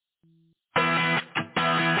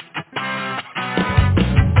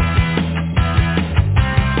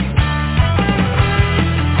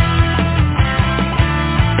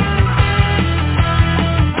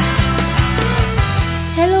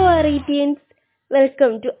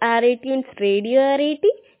Welcome to ആർ.ഐ.ട്യൂൺസ് radio ആർ.ഐ.ടി.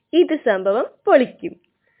 ഇത് സംഭവം പൊളിക്കും.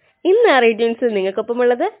 ഇന്ന് ആർ.ഐ.ട്യൂൺസിൽ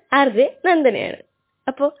നിങ്ങൾക്കൊപ്പമുള്ളത് ആർ.ജെ നന്ദനയാണ്.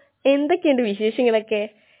 അപ്പോൾ എന്തൊക്കെയുണ്ട് വിശേഷങ്ങളൊക്കെ?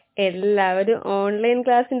 എല്ലാവരും ഓൺലൈൻ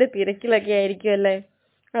ക്ലാസ്സിന്റെ തിരക്കിലൊക്കെ ആയിരിക്കും അല്ലേ?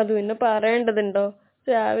 അത് പിന്നെ പറയേണ്ടതുണ്ടോ?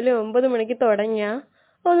 രാവിലെ 9 മണിക്ക് തുടങ്ങിയാൽ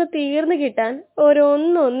ഒന്ന് തീർന്നു കിട്ടാൻ ഒരു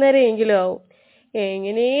 1-1:30 ആവും.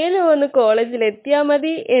 എങ്ങനെയും ഒന്ന് കോളേജിൽ എത്തിയാൽ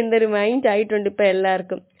മതി എന്നൊരു മൈൻഡ് ആയിട്ടുണ്ട് ഇപ്പൊ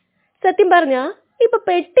എല്ലാവർക്കും. സത്യം പറഞ്ഞാ ഇപ്പൊ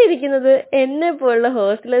പെട്ടിരിക്കുന്നത് എന്നെ പോലുള്ള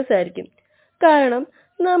ഹോസ്റ്റലേഴ്സ് ആയിരിക്കും. കാരണം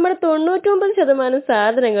നമ്മുടെ 99%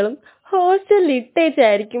 സാധനങ്ങളും ഹോസ്റ്റലിൽ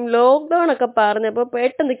ഇട്ടേച്ചായിരിക്കും ലോക്ക്ഡൌൺ ഒക്കെ പറഞ്ഞപ്പോൾ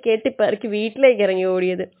പെട്ടെന്ന് കെട്ടിപ്പറക്കി വീട്ടിലേക്ക് ഇറങ്ങി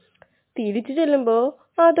ഓടിയത്. തിരിച്ചു ചെല്ലുമ്പോ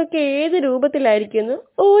അതൊക്കെ ഏത് രൂപത്തിലായിരിക്കുമെന്ന്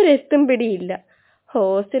ഒരെത്തും പിടിയില്ല.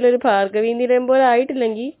 ഹോസ്റ്റൽ ഒരു ഭാർഗവീ നിലയം പോലെ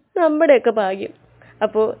ആയിട്ടില്ലെങ്കിൽ നമ്മുടെയൊക്കെ ഭാഗ്യം.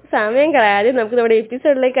 അപ്പോൾ സമയം കളയാതെ നമുക്ക് നമ്മുടെ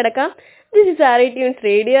എപ്പിസോഡിലേക്ക് കിടക്കാം. This is ആർ.ഐ.ട്യൂൺസ്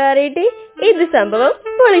radio ആർ.ഐ.ടി. ഇത് സംഭവം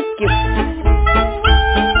പൊളിക്കും.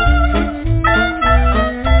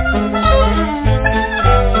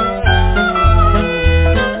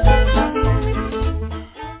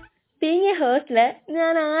 ബീങ് എ ഹോസ്റ്റല്,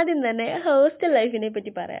 ഞാൻ ആദ്യം തന്നെ ഹോസ്റ്റൽ ലൈഫിനെ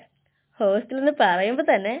പറ്റി പറയാം. ഹോസ്റ്റൽ എന്ന് പറയുമ്പോൾ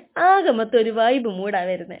തന്നെ ആകെ മൊത്തം ഒരു വൈബ് മൂടാ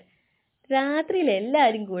വരുന്നത്. രാത്രിയിൽ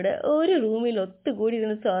എല്ലാവരും കൂടെ ഒരു റൂമിൽ ഒത്തുകൂടി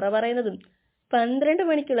ഇരുന്ന് സൊറ പറയുന്നതും 12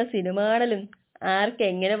 മണിക്കുള്ള സിനിമ കാണലും, ആർക്ക്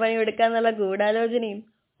എങ്ങനെ പണിയെടുക്കാന്നുള്ള ഗൂഢാലോചനയും,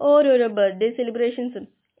 ഓരോരോ ബർത്ത്ഡേ സെലിബ്രേഷൻസും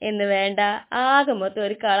എന്ന് വേണ്ട ആകെ മൊത്തം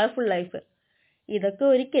ഒരു കളർഫുൾ ലൈഫ്. ഇതൊക്കെ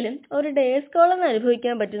ഒരിക്കലും ഒരു ഡേ സ്കോളൊന്നും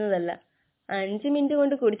അനുഭവിക്കാൻ പറ്റുന്നതല്ല. 5 മിനിറ്റ്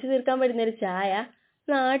കൊണ്ട് കുടിച്ചു തീർക്കാൻ പറ്റുന്നൊരു ചായ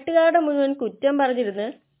നാട്ടുകാരുടെ മുഴുവൻ കുറ്റം പറഞ്ഞിരുന്ന്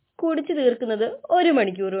കുടിച്ചു തീർക്കുന്നത് 1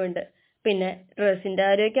 മണിക്കൂർ കൊണ്ട്. പിന്നെ ഡ്രസ്സിന്റെ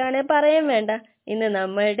കാര്യമൊക്കെയാണെ പറയാൻ വേണ്ട. ഇന്ന്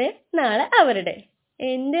നമ്മളുടെ നാളെ അവരുടെ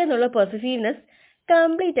എൻ്റെ എന്നുള്ള പോസസീവ്നെസ്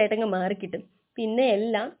കംപ്ലീറ്റ് ആയിട്ടങ്ങ് മാറിക്കിട്ടും. പിന്നെ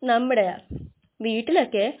എല്ലാം നമ്മുടെയാ.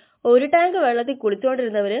 വീട്ടിലൊക്കെ ഒരു ടാങ്ക് വെള്ളത്തിൽ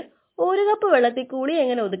കുളിച്ചോണ്ടിരുന്നവര് 1 കപ്പ് വെള്ളത്തിൽ കുളി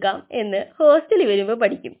എങ്ങനെ ഒതുക്കാം എന്ന് ഹോസ്റ്റലിൽ വരുമ്പോൾ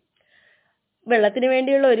പഠിക്കും. വെള്ളത്തിന്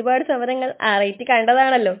വേണ്ടിയുള്ള ഒരുപാട് സമരങ്ങൾ ആർ.ഐ.ടി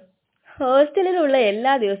കണ്ടതാണല്ലോ. ഹോസ്റ്റലിലുള്ള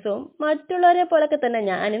എല്ലാ ദിവസവും മറ്റുള്ളവരെ പോലൊക്കെ തന്നെ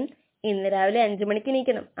ഞാനും ഇന്ന് രാവിലെ 5 മണിക്ക്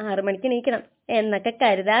എണീക്കണം, 6 മണിക്ക് എണീക്കണം എന്നൊക്കെ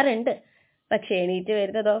കരുതാറുണ്ട്. പക്ഷെ എണീറ്റ്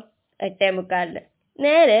വരുന്നതോ 8:45.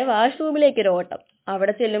 നേരെ വാഷ്റൂമിലേക്കൊരു ഓട്ടം.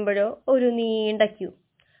 അവിടെ ചെല്ലുമ്പോഴോ ഒരു നീണ്ട ക്യൂ.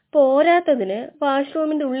 പോരാത്തതിന്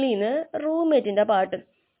വാഷ്റൂമിന്റെ ഉള്ളിൽ നിന്ന് റൂംമേറ്റിന്റെ പാട്ടും.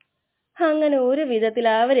 അങ്ങനെ ഒരു വിധത്തിൽ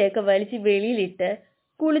അവരെയൊക്കെ വലിച്ച് വെളിയിലിട്ട്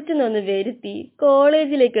കുളിച്ചൊന്ന് വരുത്തി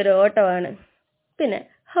കോളേജിലേക്ക് ഒരു ഓട്ടമാണ്. പിന്നെ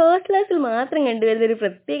ഹോസ്റ്റലേഴ്സിൽ മാത്രം കണ്ടുവരുന്ന ഒരു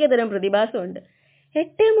പ്രത്യേകതരം പ്രതിഭാസമുണ്ട്.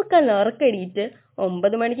 8:45 ഉറക്കടിയിട്ട്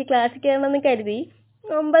 9 മണിക്ക് ക്ലാസ്സിൽ കയറണമെന്ന് കരുതി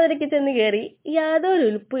 9:30 ചെന്ന് കയറി യാതൊരു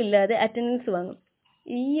ഉൽപ്പും ഇല്ലാതെ അറ്റൻഡൻസ് വാങ്ങും.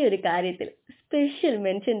 ഈ ഒരു കാര്യത്തിൽ സ്പെഷ്യൽ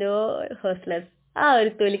മെൻഷൻ്റെ ഹോസ്റ്റലേഴ്സ്. ആ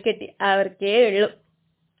ഒരു തൊലിക്കെട്ടി അവർക്കേ ഉള്ളൂ.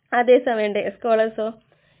 അതേസമയം ഡേ സ്കോളേഴ്സോ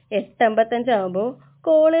 8:55 ആകുമ്പോൾ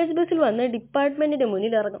കോളേജ് ബസ്സിൽ വന്ന് ഡിപ്പാർട്ട്മെന്റിന്റെ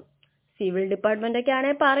മുന്നിൽ ഇറങ്ങും. സിവിൽ ഡിപ്പാർട്ട്മെന്റൊക്കെ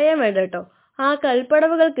ആണെങ്കിൽ പറയാൻ വേണ്ട കേട്ടോ. ആ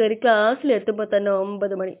കൽപ്പടവുകൾ കയറി ക്ലാസ്സിലെത്തുമ്പോൾ തന്നെ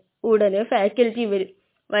 9 മണി. ഉടനെ ഫാക്കൽറ്റി വരും.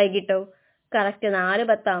 വൈകിട്ടോ കറക്റ്റ്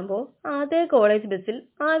 4:10 ആകുമ്പോൾ അതേ കോളേജ് ബസ്സിൽ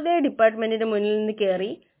അതേ ഡിപ്പാർട്ട്മെന്റിന്റെ മുന്നിൽ നിന്ന് കയറി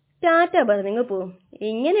ടാറ്റ പറഞ്ഞങ്ങ് പോവും.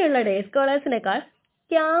 ഇങ്ങനെയുള്ള ഡേ സ്കോളേഴ്സിനേക്കാൾ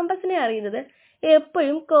ക്യാമ്പസിനെ അറിയുന്നത്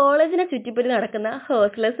എപ്പോഴും കോളേജിനെ ചുറ്റിപ്പറ്റി നടക്കുന്ന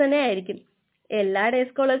ഹോസ്റ്റലേഴ്സ് തന്നെ ആയിരിക്കും. എല്ലാ ഡേ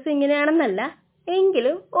സ്കോളേഴ്സും ഇങ്ങനെയാണെന്നല്ല,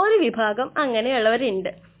 എങ്കിലും ഒരു വിഭാഗം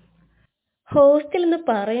അങ്ങനെയുള്ളവരുണ്ട്. ഹോസ്റ്റൽ എന്ന്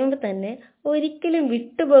പറയുമ്പോൾ തന്നെ ഒരിക്കലും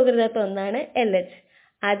വിട്ടുപോകരുതാത്ത ഒന്നാണ് LH.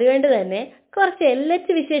 അതുകൊണ്ട് തന്നെ കുറച്ച് LH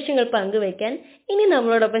വിശേഷങ്ങൾ പങ്കുവയ്ക്കാൻ ഇനി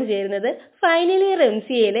നമ്മളോടൊപ്പം ചേരുന്നത് ഫൈനൽ ഇയർ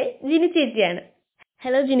MCAയിലെ ജിനി ചേച്ചിയാണ്.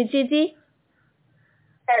 ഹലോ ജിനി ചേച്ചി.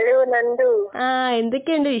 ഹലോ നന്ദു.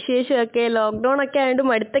 എന്തൊക്കെയുണ്ട് വിശേഷമൊക്കെ? ലോക്ക്ഡൌൺ ഒക്കെ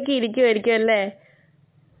ആയതുകൊണ്ട് മടുത്തൊക്കെ ഇരിക്കുമായിരിക്കും അല്ലേ?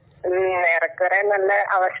 ഏറെക്കുറെ നല്ല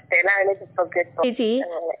അവസ്ഥയിലാണ് ചേച്ചി.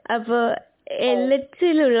 അപ്പൊ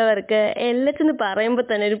LHലുള്ളവർക്ക് LH എന്ന് പറയുമ്പോൾ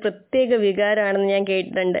തന്നെ ഒരു പ്രത്യേക വികാരമാണെന്ന് ഞാൻ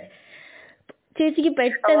കേട്ടിട്ടുണ്ട്. ചേച്ചിക്ക്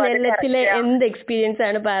പെട്ടെന്ന് LHലെ എന്ത് എക്സ്പീരിയൻസ്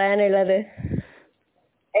ആണ് പറയാനുള്ളത്?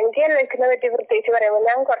 എനിക്ക് LHനെ പറ്റി പ്രത്യേകിച്ച് പറയുമ്പോൾ,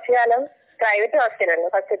 ഞാൻ കുറച്ചു കാലം പ്രൈവറ്റ് ഹോസ്റ്റലായിരുന്നു.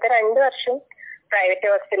 ഫസ്റ്റത്തെ 2 വർഷം പ്രൈവറ്റ്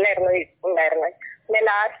ഹോസ്റ്റലിലായിരുന്നു ഉണ്ടായിരുന്നത്. പിന്നെ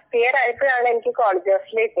ലാസ്റ്റ് ഇയർ ആയപ്പോഴാണ് എനിക്ക് കോളേജ്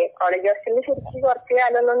ഹോസ്റ്റലിൽ എത്തിയത്. കോളേജ് ഹോസ്റ്റലിൽ ശരിക്കും കുറച്ചു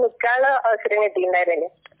കാലം ഒന്നും നിൽക്കാനുള്ള അവസരം കിട്ടിയിട്ടുണ്ടായിരുന്നില്ല.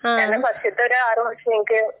 കാരണം ഫസ്റ്റത്തെ ഒരു 6 വർഷം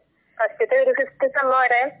എനിക്ക് ഫസ്റ്റത്തെ ഒരു 5th സെം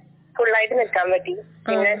വരെ ഫുള്ളായിട്ട് നിൽക്കാൻ പറ്റി.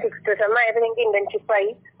 പിന്നെ 6th സെം ആയപ്പോൾ എനിക്ക് ഇന്റേൺഷിപ്പ്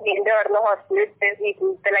ആയി. വീണ്ടും അവിടുന്ന് ഹോസ്റ്റലിൽ ഇട്ട്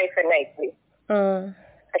വീട്ടിലത്തെ ലൈഫ് തന്നെ ആയിപ്പോയി.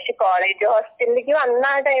 പക്ഷെ കോളേജ് ഹോസ്റ്റലിലേക്ക് വന്ന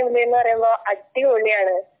ആ ടൈമിൽ എന്ന് പറയുമ്പോ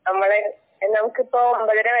അടിപൊളിയാണ്. നമുക്കിപ്പോ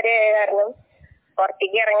 9:30 വരെ ആയ കാരണം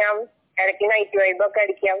പുറത്തേക്ക് ഇറങ്ങാം, ഇടയ്ക്ക് നൈറ്റ് വൈബൊക്കെ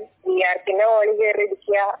അടിക്കാം, വിആർപിന്റെ മോളിൽ കയറി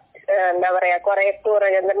ഇരിക്കുക, എന്താ പറയാ കുറെ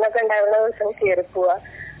പൂർവ്വചന്ദ്രനൊക്കെ ഉണ്ടാവുന്ന ദിവസം കയറി പോവാ.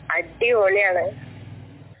 അടിപൊളിയാണ്.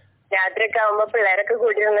 രാത്രിയൊക്കെ ആവുമ്പോ പിള്ളേരൊക്കെ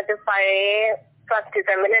കൂടി നിന്നിട്ട് പഴയ ഫസ്റ്റ്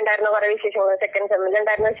സെമ്മിൽ ഉണ്ടായിരുന്ന കുറെ വിശേഷങ്ങളും സെക്കൻഡ് സെമ്മിൽ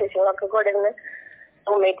ഉണ്ടായിരുന്ന വിശേഷങ്ങളൊക്കെ കൂടി ഇരുന്ന്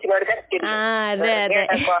റൂംമേറ്റ്സിനോട്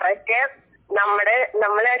കത്തിരിക്കും. കുറെയൊക്കെ നമ്മളെ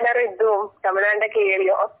എല്ലാവരും ഇതും നമ്മളെ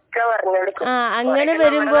കേളിയോ ഒക്കെ പറഞ്ഞു കൊടുക്കും. അങ്ങനെ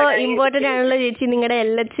വരുമ്പോ ഇമ്പോർട്ടന്റ് ആണല്ലോ ചേച്ചി നിങ്ങളുടെ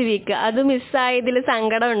LHV. അത് മിസ്സായതിൽ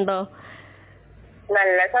സങ്കടം ഉണ്ടോ?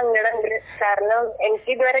 നല്ല സങ്കടമുണ്ട്. കാരണം എനിക്ക്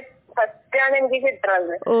ഇതുവരെ ഫസ്റ്റ് ആണ് എനിക്ക്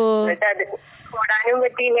കിട്ടുന്നത്. എന്നിട്ട് അത് കൂടാനും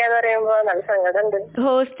പറ്റിയില്ലാന്ന് പറയുമ്പോ നല്ല സങ്കടമുണ്ട്.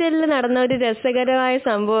 ഹോസ്റ്റലിൽ നടന്ന ഒരു രസകരമായ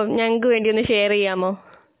സംഭവം ഞങ്ങൾക്ക് വേണ്ടി ഒന്ന് ഷെയർ ചെയ്യാമോ?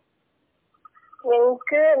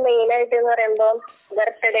 ഞങ്ങക്ക് മെയിൻ ആയിട്ട് എന്ന് പറയുമ്പോ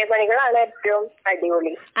ബർത്ത്ഡേ പണികളാണ് ഏറ്റവും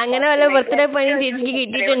അടിപൊളി. അങ്ങനെ വല്ല ബർത്ത്ഡേ പണി ചേച്ചിക്ക്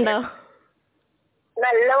കിട്ടിയിട്ടുണ്ടോ?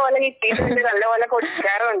 നല്ല പോലെ കിട്ടിയിട്ടുണ്ട്, നല്ല പോലെ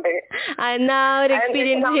കൊടുക്കാറുണ്ട്. എന്നാ ഒരു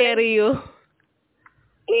എക്സ്പീരിയൻസ് ഷെയർ ചെയ്യൂ.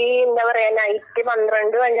 ഈ എന്താ പറയാ നൈറ്റ്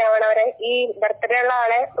 12 കഴിഞ്ഞാവണ വരെ ഈ ബർത്ത്ഡേ ഉള്ള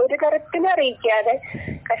ആളെ ഒരു തരത്തിലും അറിയിക്കാതെ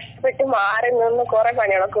കഷ്ടപ്പെട്ട് മാറി നിന്ന് കുറെ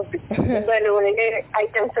പണികളൊക്കെ ഒപ്പിച്ചു. ബലൂണിന്റെ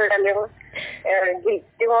ഐറ്റംസ് ഇടലും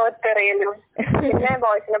ഗിഫ്റ്റ് മുഖത്തെറിയലും. പിന്നെ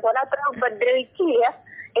ബോയ്സിനെ പോലെ അത്ര ഉപദ്രവിക്കില്ല,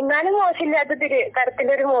 എന്നാലും മോശമില്ലാത്ത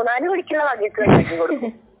തരത്തിലൊരു 3-4 മണിക്കുള്ള വകയൊക്കെ ഉണ്ടാക്കി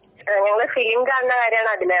കൊടുക്കും. ഞങ്ങള് ഫിലിം കാണുന്ന കാര്യമാണ്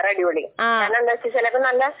അതിലേറെ അടിപൊളി. കാരണം എന്താ വെച്ചാൽ ചിലപ്പോ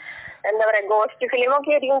നല്ല എന്താ പറയാ ഗോസ്റ്റ് ഫിലിം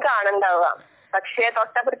ഒക്കെ ആയിരിക്കും കാണുന്നുണ്ടാവുക. പക്ഷെ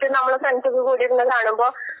തൊട്ടപ്പുറത്ത് നമ്മള് ഫ്രണ്ട്സ് ഒക്കെ കൂടി ഇരുന്ന് കാണുമ്പോ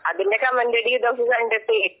അതിന്റെ കമന്റടി ഇതൊക്കെ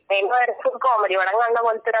കണ്ടിട്ട് കോമഡി പടം കാണുന്ന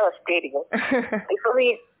പോലത്തെ ഒരു അവസ്ഥയായിരിക്കും. ഇപ്പൊ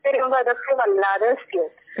വീട്ടിൽ വരുമ്പോ അതൊക്കെ വല്ലാതെ വെച്ചു.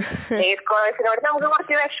 ഡേസ് കോളേജിനോട് നമുക്ക്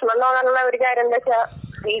കുറച്ച് വിഷമം തോന്നാനുള്ള ഒരു കാര്യം എന്താ വെച്ചാൽ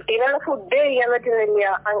വീട്ടിൽ നിന്നുള്ള ഫുഡ് കഴിക്കാൻ പറ്റുന്നില്ല,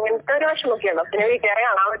 അങ്ങനത്തെ ഒരു വിഷമൊക്കെയാണ്. പിന്നെ വീട്ടുകാരെ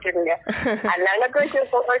കാണാൻ പറ്റുന്നില്ല. അല്ലാണ്ടൊക്കെ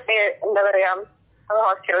വെച്ചപ്പോ എന്താ പറയാ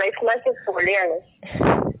ഹോസ്റ്റൽ ലൈഫ് പൊളിയാണ്.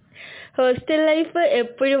 ഹോസ്റ്റൽ ലൈഫ്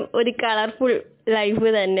എപ്പോഴും ഒരു കളർഫുൾ ലൈഫ്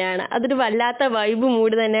തന്നെയാണ്. അതൊരു വല്ലാത്ത വൈബ്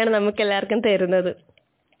മൂഡ് തന്നെയാണ് നമുക്ക് എല്ലാവർക്കും തരുന്നത്.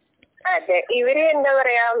 അതെ, ഇവര് എന്താ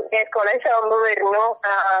പറയാ കോളേജ് ആകുമ്പോ വരുന്നു,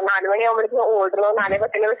 4 മണിയാകുമ്പോഴേക്കും ഓടുന്നു,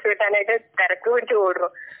 4:10 ബസ് കിട്ടാനായിട്ട് തിരക്ക് പിടിച്ച് ഓടുന്നു.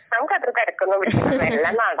 നമുക്ക് അത്ര തിരക്കൊന്നും പിടിക്കുന്നു,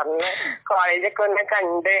 എല്ലാം നടന്ന് കോളേജൊക്കെ ഒന്ന്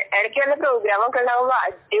കണ്ട് ഇടയ്ക്ക് വല്ല പ്രോഗ്രാം ഒക്കെ ഉണ്ടാവുമ്പോ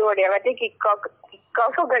അടിപൊളിയാ. മറ്റേ കിക്ക്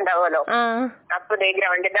ഓഫ് ഒക്കെ ഉണ്ടാവുമല്ലോ, അപ്പൊ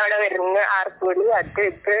ഗ്രൗണ്ടിന്റെ അവിടെ വരുന്ന ആർപ്പുകളി അത്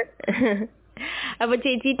ഇത്. അപ്പൊ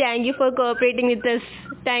ചേച്ചി thank you for കോഓപ്പറേറ്റിംഗ് with us.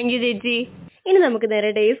 Thank you ചേച്ചി. ഇനി നമുക്ക് നേരെ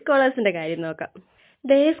ഡേ സ്കോളേഴ്സിന്റെ കാര്യം നോക്കാം.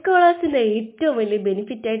 ഡേ സ്കോളേഴ്സിന്റെ ഏറ്റവും വലിയ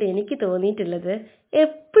ബെനിഫിറ്റ് ആയിട്ട് എനിക്ക് തോന്നിയിട്ടുള്ളത്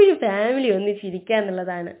എപ്പോഴും ഫാമിലി ഒന്നിച്ചിരിക്കുക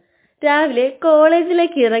എന്നുള്ളതാണ്. രാവിലെ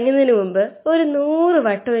കോളേജിലേക്ക് ഇറങ്ങുന്നതിന് മുമ്പ് ഒരു 100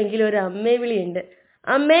 വട്ടമെങ്കിലും ഒരു അമ്മയെ വിളിയുണ്ട്.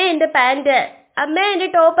 അമ്മേ എന്റെ പാന്റ്, അമ്മേ എന്റെ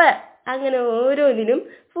ടോപ്പ്, അങ്ങനെ ഓരോന്നിനും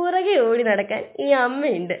പുറകെ ഓടി നടക്കാൻ ഈ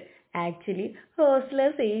അമ്മയുണ്ട്. ആക്ച്വലി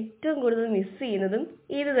ഹോസ്റ്റലേഴ്സ് ഏറ്റവും കൂടുതൽ മിസ് ചെയ്യുന്നതും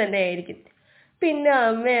ഇത് തന്നെയായിരിക്കും. പിന്നെ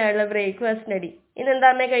അമ്മയുള്ള ബ്രേക്ക്ഫാസ്റ്റിനടി ഇന്നെന്താ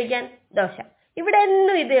അമ്മയെ കഴിക്കാൻ? ദോശ. ഇവിടെ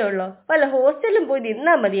എന്നും ഇതേ ഉള്ളോ? വല്ല ഹോസ്റ്റലിലും പോയി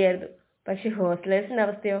നിന്നാ മതിയായിരുന്നു. പക്ഷെ ഹോസ്റ്റലേഴ്സിന്റെ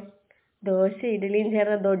അവസ്ഥയോ? ദോശ ഇഡലിയും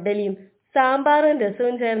ചേർന്ന ദൊഡലിയും സാമ്പാറും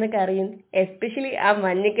രസവും ചേർന്ന കറിയും, എസ്പെഷ്യലി ആ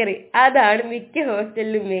മഞ്ഞക്കറി, അതാണ് മിക്ക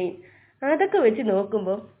ഹോസ്റ്റലിലും മെയിൻ. അതൊക്കെ വെച്ച്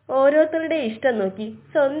നോക്കുമ്പോൾ ഓരോരുത്തരുടെ ഇഷ്ടം നോക്കി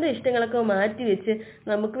സ്വന്തം ഇഷ്ടങ്ങളൊക്കെ മാറ്റി വെച്ച്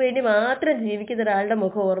നമുക്ക് വേണ്ടി മാത്രം ജീവിക്കുന്ന ഒരാളുടെ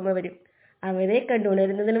മുഖം ഓർമ്മ വരും. അവരെ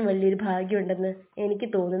കണ്ടുണരുന്നതിനും വലിയൊരു ഭാഗ്യമുണ്ടെന്ന് എനിക്ക്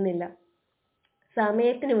തോന്നുന്നില്ല.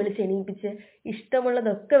 സമയത്തിന് വിളിച്ച് എണീപ്പിച്ച്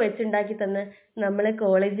ഇഷ്ടമുള്ളതൊക്കെ വെച്ചുണ്ടാക്കി തന്ന് നമ്മളെ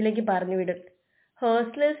കോളേജിലേക്ക് പറഞ്ഞു വിടും.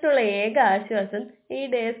 ഹോസ്റ്റലേഴ്സിനുള്ള ഏക ആശ്വാസം ഈ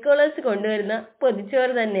ഡേ സ്കോളേഴ്സ് കൊണ്ടുവരുന്ന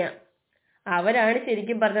പൊതിച്ചോറ് തന്നെയാണ്. അവരാണ്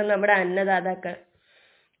ശരിക്കും പറഞ്ഞ നമ്മുടെ അന്നദാതാക്കൾ.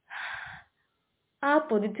 ആ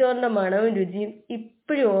പൊതിച്ചോറിന്റെ മണവും രുചിയും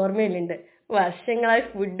ഇപ്പോഴും ഓർമ്മയിലുണ്ട്. വർഷങ്ങളായി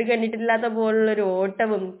ഫുഡ് കണ്ടിട്ടില്ലാത്ത പോലുള്ളൊരു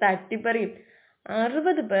ഓട്ടവും തട്ടിപ്പറിയും.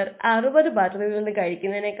 60 പേർ 60 പാത്രത്തിൽ നിന്ന്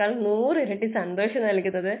കഴിക്കുന്നതിനേക്കാൾ 100 ഇരട്ടി സന്തോഷം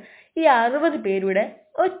നൽകുന്നത് ഈ 60 പേരുടെ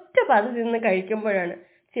ഒറ്റ പാത്രത്തിൽ നിന്ന് കഴിക്കുമ്പോഴാണ്.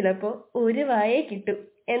 ചിലപ്പോൾ ഒരു വായേ കിട്ടും,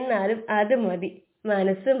 എന്നാലും അത് മതി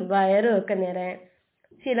മനസ്സും വയറും ഒക്കെ നിറയാൻ.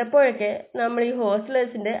 ചിലപ്പോഴൊക്കെ നമ്മൾ ഈ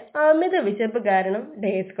ഹോസ്റ്റലേഴ്സിന്റെ അമിത വിശപ്പ് കാരണം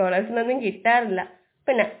ഡേ സ്കോളേഴ്സിനൊന്നും കിട്ടാറില്ല.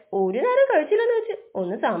 പിന്നെ ഒരു നേരം കഴിച്ചില്ലെന്ന് വെച്ച്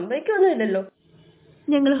ഒന്നും സംഭവിക്കൊന്നുമില്ലല്ലോ.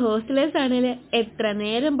 ഞങ്ങൾ ഹോസ്റ്റലേഴ്സ് ആണെങ്കിൽ എത്ര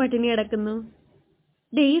നേരം പട്ടിണി കിടക്കുന്നു.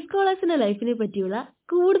 ഡേ സ്കോളേഴ്സിന്റെ ലൈഫിനെ പറ്റിയുള്ള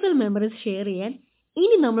കൂടുതൽ മെമ്മറീസ് ഷെയർ ചെയ്യാൻ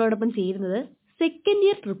ഇനി നമ്മളോടൊപ്പം ചേരുന്നത് സെക്കൻഡ്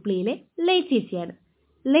ഇയർ ട്രിപ്പിളിയിലെ ലേ ചേച്ചിയാണ്.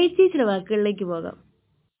 ലേ ചേച്ചിയുടെ വാക്കുകളിലേക്ക് പോകാം.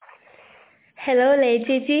 ഹലോ ലേ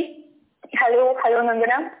ചേച്ചി. ഹലോ ഹലോ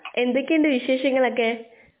നന്ദന, എന്തൊക്കെയുണ്ട് വിശേഷങ്ങളൊക്കെ?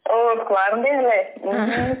 ഓ ക്വാറന്റൈൻ അല്ലേ,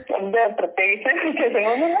 പ്രത്യേകിച്ച്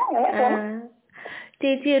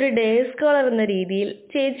ചേച്ചി ഒരു ഡേ സ്കോളർ എന്ന രീതിയിൽ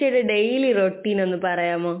ചേച്ചിയുടെ ഡെയിലി റൊട്ടീൻ ഒന്ന്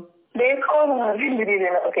പറയാമോ? ഡേ സ്കോളർ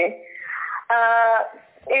രീതിയിൽ ഓക്കെ.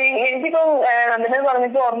 എനിക്കിപ്പോ നന്ദന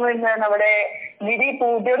പറഞ്ഞപ്പോ ഓർമ്മ വരുന്ന നമ്മുടെ ഗിരി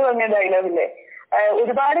പൂജയോട് പറഞ്ഞ ഡയലോഗില്ലേ,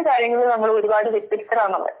 ഒരുപാട് കാര്യങ്ങൾ നമ്മൾ ഒരുപാട്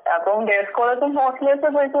വ്യത്യസ്തരാണ് നമ്മൾ. അപ്പം ഡേ സ്കോളേഴ്സും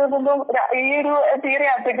ഹോസ്റ്റലേഴ്സും വെച്ച് നോക്കുമ്പോൾ ഈ ഒരു തിയറി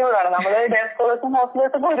ആപ്ലിക്കബിളാണ്. നമ്മള് ഡേ സ്കോളേഴ്സും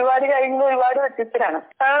ഹോസ്റ്റലേഴ്സും ഒരുപാട് കാര്യങ്ങൾ ഒരുപാട് വ്യത്യസ്തരാണ്.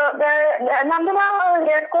 നന്ദന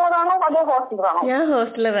ഡേ സ്കോളറാണോ അതോ ഹോസ്റ്റലറാണോ? ഞാൻ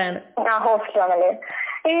ഹോസ്റ്റലറാണ്. ഹോസ്റ്റലാണല്ലേ.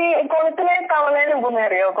 ഈ കുളത്തിലെ തവളയുടെ ഉപമ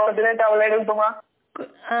അറിയോ? കുളത്തിലെ തവളയുടെ ഉപമ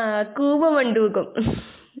കൂപമണ്ടൂക്കും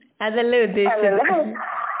അതല്ലേ ഉദ്ദേശിച്ചത്?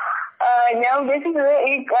 ഞാൻ ഉദ്ദേശിച്ചത്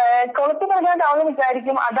ഈ കുളത്തിൽ പറഞ്ഞ തവള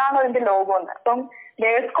വിചാരിക്കും അതാണ് അതിന്റെ ലോകം എന്ന്. അപ്പം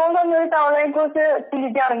ഡേ സ്കോളർ എന്നൊരു തവളയെ കുറിച്ച്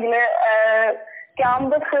ചിന്തിക്കുകയാണെങ്കിൽ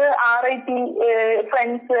ക്യാമ്പസ് RIT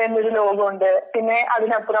ഫ്രണ്ട്സ് എന്നൊരു ലോകമുണ്ട്. പിന്നെ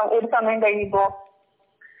അതിനപ്പുറം ഒരു സമയം കഴിയുമ്പോ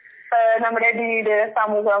നമ്മുടെ വീട്,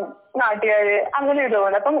 സമൂഹം, നാട്ടുകാര്, അങ്ങനെ ഒരു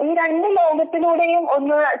ലോകമുണ്ട്. അപ്പം ഈ രണ്ട് ലോകത്തിലൂടെയും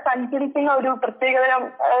ഒന്ന് സഞ്ചരിക്കുന്ന ഒരു പ്രത്യേകതരം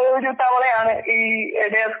ഒരു തവളയാണ് ഈ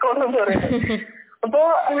ഡേസ്കോൾ എന്ന് പറയുന്നത്.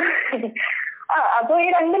 അപ്പൊ ഈ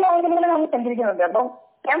രണ്ട് ലോകത്തിലൂടെ നമ്മൾ സഞ്ചരിക്കുന്നുണ്ട്. അപ്പം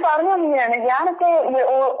ഞാൻ പറഞ്ഞു തന്നെയാണ്, ഞാനൊക്കെ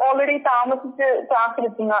ഓൾറെഡി താമസിച്ച്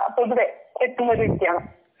ക്ലാസ്സിലെത്തുന്ന പൊതുവെ എത്തുന്ന ഒരു വ്യക്തിയാണ്.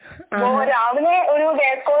 അപ്പോ രാവിലെ ഒരു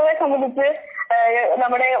ഡേസ്കോളിനെ സംബന്ധിച്ച്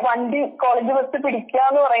നമ്മുടെ വണ്ടി കോളേജ് ബസ് പിടിക്കുക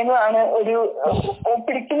എന്ന് പറയുന്നതാണ് ഒരു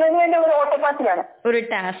പിടിക്കുന്നതിന് വേണ്ടി ഒരു ഓട്ടപ്പാച്ചിലാണ്.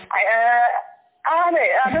 അതെ,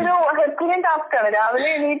 അതൊരു ഹെർക്കുലിയൻ ടാസ്ക് ആണ്. രാവിലെ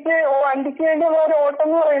എണീറ്റ് വണ്ടിക്ക് വേണ്ടിയുള്ള ഒരു ഓട്ടം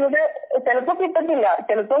എന്ന് പറയുന്നത് ചിലപ്പോ കിട്ടത്തില്ല,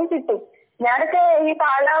 ചിലപ്പം കിട്ടും. ഞാനൊക്കെ ഈ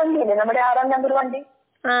പാലാവണ്ടിയില്ലേ, നമ്മുടെ 6ാം നമ്പർ വണ്ടി,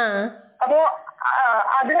 അപ്പോ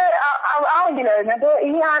അത് ആ വണ്ടിയിലായിരുന്നു. അപ്പൊ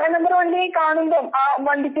ഈ 6ാം നമ്പർ വണ്ടി കാണുമ്പം ആ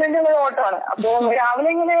വണ്ടിക്ക് വേണ്ടിയുള്ള ഓട്ടമാണ്. അപ്പൊ രാവിലെ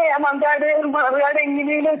ഇങ്ങനെ മണ്ടാട്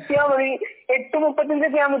എങ്ങനെയും എത്തിയാൽ മതി.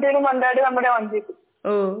 8:35 ആകുമ്പോഴത്തേനും മണ്ടാട് നമ്മുടെ വണ്ടി എത്തും.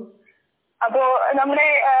 അപ്പോ നമ്മുടെ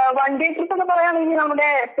വണ്ടിയെ കുറിച്ചൊക്കെ പറയുകയാണെങ്കിൽ നമ്മുടെ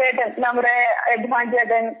ചേട്ടൻ, നമ്മുടെ എഡ്മാൻ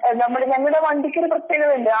ചേട്ടൻ, ഞങ്ങളുടെ വണ്ടിക്ക് ഒരു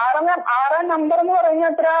പ്രത്യേകത ഉണ്ട്. 6ാം നമ്പർ എന്ന്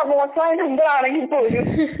പറയുന്ന അത്ര മോശമായ നമ്പർ ആണെങ്കിൽ പോലും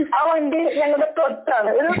ആ വണ്ടി ഞങ്ങളുടെ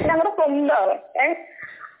തൊട്ടാണ്, ഞങ്ങളുടെ സ്വന്തമാണ്.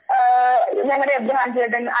 ഞങ്ങളുടെ എബ്രഹാം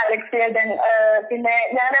ചേട്ടൻ, അലക്സ് ചേട്ടൻ, പിന്നെ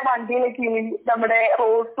ഞങ്ങളുടെ വണ്ടിയിലേക്ക് നമ്മുടെ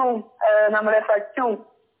റോസും നമ്മുടെ സച്ചും,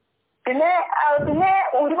 പിന്നെ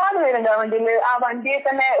ഒരുപാട് പേരുണ്ട് ആ വണ്ടിയിൽ. ആ വണ്ടിയെ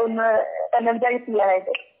തന്നെ ഒന്ന് എനർജൈസ്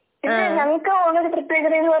ചെയ്യാനായിട്ട്. പിന്നെ ഞങ്ങൾക്ക് ഉള്ളൊരു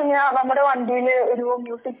പ്രത്യേകത എന്ന് പറഞ്ഞാൽ നമ്മുടെ വണ്ടിയിൽ ഒരു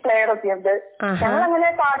മ്യൂസിക് പ്ലെയർ ഒക്കെ ഉണ്ട്. ഞങ്ങൾ അങ്ങനെ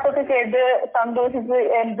പാട്ടൊക്കെ കേട്ട് സന്തോഷിച്ച്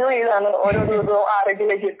എൻജോയ് ചെയ്താണ് ഓരോ ദിവസവും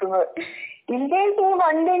RITയിലേക്ക് എത്തുന്നത്. ഇന്ത്യയിൽ ഈ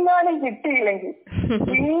വണ്ടി എങ്ങാനും കിട്ടിയില്ലെങ്കിൽ,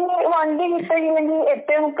 ഈ വണ്ടി കിട്ടിയില്ലെങ്കിൽ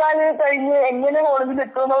 8:45 കഴിഞ്ഞ് എങ്ങനെ കോളേജിൽ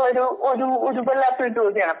എത്തുന്ന ഒരു വല്ലാത്തൊരു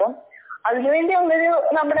ചോദ്യമാണ്. അപ്പം അതിനുവേണ്ടിയുള്ളൊരു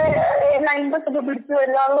നമ്മുടെ ലൈൻ ബസ് ഒക്കെ പിടിച്ചു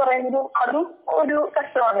വരിക എന്ന് പറയുന്നത് അതും ഒരു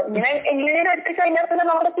കഷ്ടമാണ്. ഇങ്ങനെ എത്തിക്കഴിഞ്ഞാൽ പിന്നെ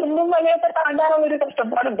നമ്മുടെ പിന്നും വലിയൊക്കെ താണ്ടാനുള്ളൊരു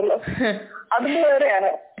കഷ്ടപ്പാടുണ്ടല്ലോ, അതും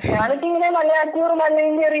വേറെയാണ്. ഞാനൊക്കെ ഇങ്ങനെ മലയാറ്റൂർ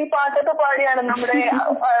മലയിലേറി ഈ പാട്ടൊക്കെ പാടിയാണ് നമ്മുടെ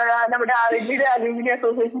RITയുടെ അലൂമിനിയം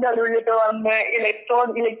അസോസിയേഷന്റെ അതിലൊക്കെ വന്ന്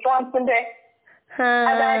ഇലക്ട്രോണിക്സിന്റെ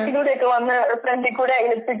ബാക്കിലൂടെയൊക്കെ വന്ന് ഫ്രണ്ടിൽ കൂടെ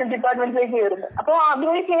ഇലക്ട്രിക്കൽ ഡിപ്പാർട്ട്മെന്റിലേക്ക് കയറുന്നു. അപ്പൊ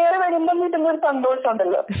അതുവഴി കയറി വരുമ്പോൾ കിട്ടുന്ന ഒരു സന്തോഷം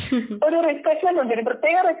ഉണ്ടല്ലോ, ഒരു റിഫ്രഷ്മെന്റ് ഉണ്ട്, ഒരു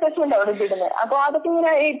പ്രത്യേക റിഫ്രഷ്മെന്റ് അവിടെ കിട്ടുന്നത്. അപ്പൊ അതൊക്കെ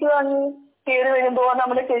ഇങ്ങനെ ഏറ്റുവാങ്ങി കയറി വരുമ്പോ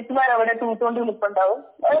നമ്മുടെ ചേച്ചിമാർ അവിടെ തൂത്തുകൊണ്ട് നിൽപ്പുണ്ടാവും,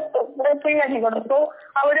 ഫ്രീ ആക്കിക്കൊണ്ട്. അപ്പൊ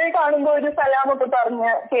അവിടെ കാണുമ്പോ ഒരു സലാമൊക്കെ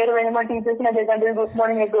പറഞ്ഞ് കയറി വരുമ്പോ ടീച്ചേഴ്സിനൊക്കെ കണ്ട് ഗുഡ്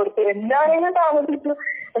മോർണിംഗ് ഒക്കെ കൊടുത്ത് എന്തായാലും താമസിച്ചു,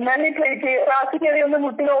 എന്നാലും റാസി കയറി ഒന്ന്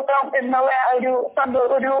മുട്ടി നോക്കാം എന്നുള്ള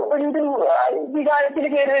ഒരു വികാരത്തിൽ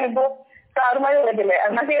കയറി വരുമ്പോ സാറുമാര് പറയത്തില്ലേ,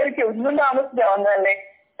 എന്നാ കയറിക്കോ ഒന്നും താമസിച്ചാ വന്നതല്ലേ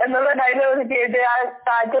എന്നുള്ള ഡയലോഗ് കേട്ട് ആ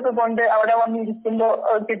കാറ്റൊക്കെ കൊണ്ട് അവിടെ വന്നിരിക്കുമ്പോ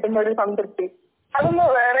കിട്ടുന്ന ഒരു സംതൃപ്തി അതൊന്നും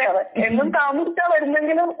വേറെയാണ്. എന്നും താമസിച്ചാ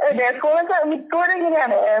വരുന്നെങ്കിലും ഡേസ്കോളൊക്കെ മിക്കവരും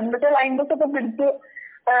ഇങ്ങനെയാണ്. എന്നിട്ട് ലൈൻ ബസ് ഒക്കെ പിടിച്ച്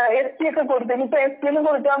ST ഒക്കെ കൊടുത്ത്, ഇനിയിപ്പോ ST ഒന്നും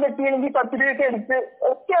കൊടുക്കാൻ പറ്റിയില്ലെങ്കിൽ 10 രൂപയൊക്കെ എടുത്ത്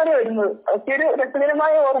ഒക്കെയാണ് വരുന്നത്. ഒക്കെ ഒരു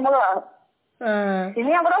രസകരമായ ഓർമ്മകളാണ്.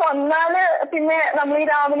 ഇനി അവിടെ വന്നാല് പിന്നെ നമ്മൾ ഈ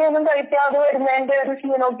രാവിലെ ഒന്നും കഴിക്കാതെ വരുന്നതിന്റെ ഒരു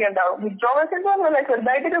ക്ഷീണമൊക്കെ ഉണ്ടാവും. വിഡ്രോവൽസ് ഒന്നുമല്ല,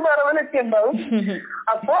 ചെറുതായിട്ടൊരു വിറവലൊക്കെ ഉണ്ടാവും.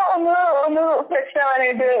 അപ്പൊ ഒന്ന് ഫ്രഷ്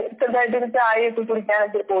ആവാനായിട്ട് ചെറുതായിട്ടൊരു ചായയൊക്കെ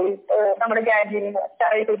കുടിക്കാനൊക്കെ പോയി നമ്മുടെ ക്യാൻറ്റീനിൽ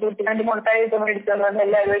ചായയൊക്കെ കുടിച്ച് 2 മുട്ടായൊക്കെ മേടിച്ചു വന്ന്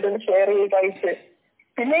എല്ലാവരുമായിട്ട് ഒന്ന് ഷെയർ ചെയ്ത് കഴിച്ച്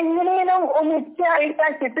പിന്നെ എങ്ങനെയും ഒന്ന് ഉച്ചയായിട്ട്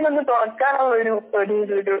ആ കിറ്റിനൊന്ന് തുറക്കാനുള്ള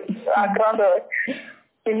ഒരു ആക്രാന്തം.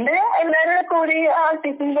 പിന്നെ എല്ലാവരും കൂടി ആ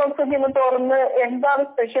ടിഫിൻ ബോക്സ് ഒക്കെ ഒന്ന് തുറന്ന് എന്താണ്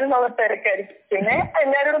സ്പെഷ്യൽ എന്നുള്ള തിരക്കായിരിക്കും. പിന്നെ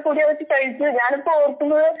എല്ലാവരും കൂടി വെച്ച് കഴിച്ച് ഞാനിപ്പോ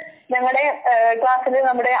ഓർക്കുന്നത് ഞങ്ങളുടെ ക്ലാസ്സിൽ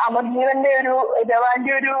നമ്മുടെ അമർജീവന്റെ ഒരു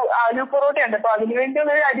ജവാന്റെ ഒരു ആലു പൊറോട്ട ഉണ്ട്. അപ്പൊ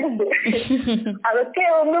അതിനുവേണ്ടിയുള്ള ഒരു അടിയുണ്ട്. അതൊക്കെ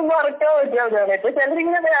ഒന്നും മറക്കാൻ പറ്റാവുന്നതാണ്. ഇപ്പൊ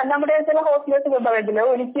ചിലരിങ്ങനെ നമ്മുടെ ചില ഹോസ്റ്റലേഴ്സ് പറയത്തില്ല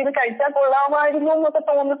എനിക്കിത് കഴിച്ചാൽ കൊള്ളാമായിരുന്നു എന്നൊക്കെ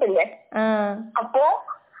തോന്നത്തില്ലേ.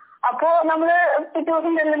 അപ്പോ നമ്മള് പിറ്റേ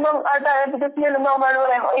ദിവസം ചെല്ലുമ്പോ അമ്മയോട്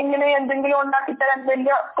പറയാം ഇങ്ങനെ എന്തെങ്കിലും ഉണ്ടാക്കിത്തരാൻ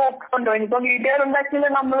വലിയ സ്കോപ്പ് ഉണ്ടോ. ഇനിയിപ്പോ വീട്ടുകാരുണ്ടാക്കിയത്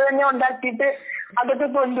നമ്മൾ തന്നെ ഉണ്ടാക്കിയിട്ട് അതൊക്കെ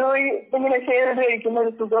കൊണ്ടുപോയി ഇങ്ങനെ ഷെയർ ചെയ്ത് കഴിക്കുന്ന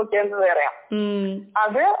ഒരു സുഖമൊക്കെ എന്ന് പറയാം.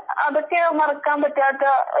 അതൊക്കെ മറക്കാൻ പറ്റാത്ത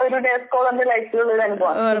ഒരു ഡേസ്കോളന്റെ ലൈഫിലുള്ള ഒരു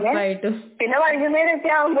അനുഭവം. പിന്നെ വൈകുന്നേരം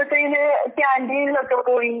ഒക്കെ ആകുമ്പോഴത്തേന് ക്യാൻറ്റീനിലൊക്കെ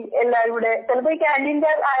പോയി എല്ലാവരും കൂടെ, ചിലപ്പോ ഈ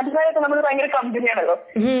ക്യാൻറ്റീൻ്റെ ആന്റിമാരൊക്കെ നമ്മൾ ഭയങ്കര കമ്പനിയാണല്ലോ.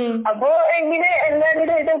 അപ്പോ ഇങ്ങനെ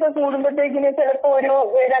എല്ലാവരുടെ ആയിട്ടൊക്കെ കൂടുമ്പോഴത്തേക്കിന് ചിലപ്പോ ഒരു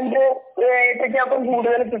 2 ഏത്തയ്ക്കാപ്പം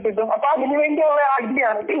കൂടുതൽ കിട്ടും. അപ്പൊ അതിനു വേണ്ടിയുള്ള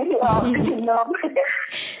അടിയാണ്.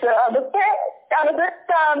 അതൊക്കെ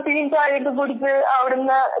ചായയൊക്കെ കുടിച്ച്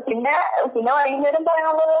അവിടുന്ന് പിന്നെ വൈകുന്നേരം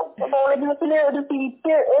പറയാനുള്ളത് കോളേജ് ബസ്സിൽ ഒരു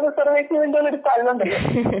സീറ്റ് റിസർവേഷന് വേണ്ടിയുള്ള ഒരു സ്ഥലമുണ്ടല്ലോ.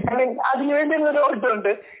 അതിനു വേണ്ടിയുള്ള ഒരു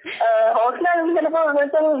ഓട്ടമുണ്ട്. ഹോസ്റ്റലാണെങ്കിൽ ചിലപ്പോൾ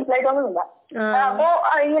മനസ്സിലായിട്ടൊന്നുമില്ല. അപ്പൊ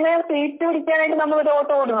ഇങ്ങനെ സീറ്റ് പിടിക്കാനായിട്ട് നമ്മൾ ഒരു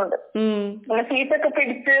ഓട്ടം ഓടുന്നുണ്ട്. സീറ്റൊക്കെ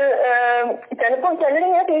പിടിച്ച് ചിലപ്പം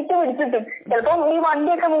ചിലരിങ്ങനെ സീറ്റ് പിടിച്ചിട്ടും ചിലപ്പം ഈ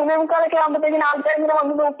വണ്ടിയൊക്കെ 3:45 ആകുമ്പോഴത്തേക്കും ആൾക്കാരിങ്ങനെ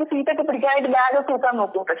വന്ന് നോക്കി സീറ്റൊക്കെ പിടിക്കാനായിട്ട് ബാഗൊക്കെ കൂട്ടാൻ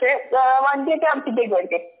നോക്കും. പക്ഷെ വണ്ടിയൊക്കെ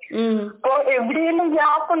അടച്ചിട്ടേക്കുമായിരിക്കും. അപ്പൊ എവിടെയെങ്കിലും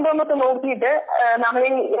ഗ്യാപ്പ് ഉണ്ടോന്നൊക്കെ നോക്കിയിട്ട് നമ്മൾ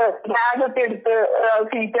ഈ ബാഗൊക്കെ എടുത്ത്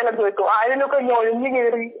സീറ്റുകളൊക്കെ വെക്കും. ആരെങ്കിലുമൊക്കെ ഒഴിഞ്ഞു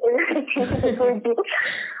കയറി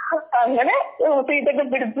അങ്ങനെ സീറ്റൊക്കെ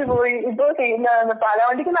പിടിച്ചു പോയി. ഇപ്പൊ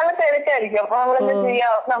പാലവണ്ടിക്ക് നല്ല തിരക്കായിരിക്കും. അപ്പൊ നമ്മളെന്താ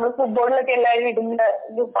ചെയ്യാ, നമ്മൾ ഫുട്ബോളിലൊക്കെ എല്ലാവരും ഇരുന്ന്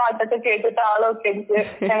പാട്ടൊക്കെ കേട്ട് താളമൊക്കെ അടിച്ച്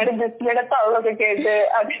ഞങ്ങളുടെ ജസ്റ്റിയുടെ താളമൊക്കെ കേട്ട്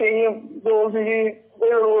അക്ഷയും ഗോപിയും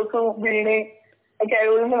റോസും വീണി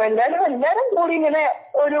കഴിവുകളും എല്ലാരും കൂടി ഇങ്ങനെ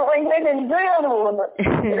ഒരു ഭയങ്കര എൻജോയ് ആണ് പോകുന്നത്.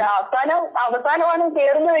 അവസാനമാണ്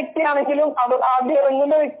കയറുന്ന വ്യക്തിയാണെങ്കിലും ആദ്യം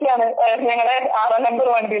ഇറങ്ങുന്ന വ്യക്തിയാണ് ഞങ്ങളുടെ 6ാം നമ്പർ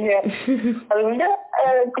വണ്ടിയില്. അതുകൊണ്ട്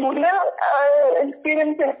കൂടുതൽ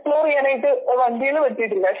എക്സ്പീരിയൻസ് എക്സ്പ്ലോർ ചെയ്യാനായിട്ട് വണ്ടിയിൽ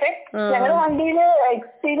പറ്റിയിട്ടില്ല. പക്ഷെ ഞങ്ങളുടെ വണ്ടിയില്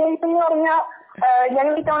എക്സ്പീരിയൻസ് എന്ന് പറഞ്ഞാൽ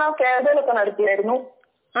ഞങ്ങൾ ഇത്തവണ ഫെയർവെല്ലൊക്കെ നടത്തിയായിരുന്നു.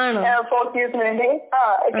 4th ഇയേഴ്സിന് വേണ്ടി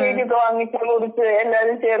കേക്കൊക്കെ വാങ്ങിച്ച് കുടിച്ച്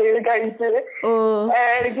എല്ലാരും ഷെയർ ചെയ്ത് കഴിച്ച്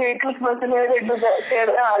ക്രിസ്മസിന്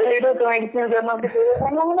ലഡുവൊക്കെ മേടിച്ച്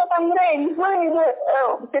ഞങ്ങളങ്ങനെ ഭയങ്കര എൻജോയ് ചെയ്ത്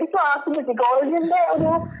ശരിക്കും ആസ്വദിച്ചു. കോളേജിന്റെ ഒരു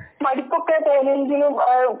മടുപ്പൊക്കെ തോന്നിയെങ്കിലും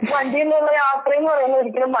വണ്ടിയിലുള്ള യാത്രയെന്ന് പറയുന്നത്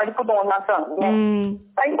ഒരിക്കലും മടുപ്പ് തോന്നാത്തതാണ്.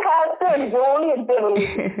 ഭയങ്കര ഹാപ്പിയാണ്, ജോലി എടുത്തത്.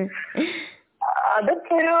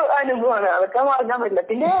 അതൊക്കെ ഒരു അനുഭവമാണ്, അതൊക്കെ മറക്കാൻ പറ്റില്ല.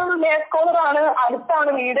 പിന്നെ ഒരു ഡേ സ്കോളറാണ്, അടുത്താണ്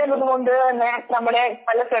വീട് എന്നത് കൊണ്ട് തന്നെ നമ്മുടെ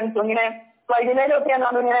പല ഫ്രണ്ട്സും ഇങ്ങനെ വൈകുന്നേരമൊക്കെ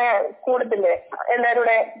നമ്മളിങ്ങനെ കൂടത്തില്ലേ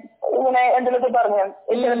എല്ലാവരുടെ ഇങ്ങനെ എന്തെങ്കിലുമൊക്കെ പറഞ്ഞു.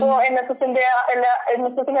 ചിലപ്പോ NSSന്റെ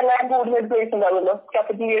എല്ലാവരും കൂടുതൽ പ്ലേസ് ഉണ്ടാവുമല്ലോ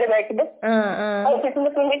കഫറ്റീരിയയുടെ ബാക്കില്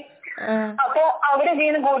ഓഫീസിന്റെ ഫ്രണ്ടിൽ. അപ്പൊ അവിടെ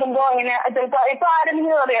വീട് കൂടുമ്പോ ഇങ്ങനെ ചിലപ്പോ ഇപ്പൊ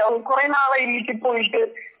ആരെങ്കിലും അറിയാം കുറെ നാളായി വീട്ടിൽ പോയിട്ട്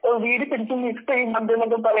വീട് ശരിക്കും മിസ് ചെയ്യുന്നുണ്ട്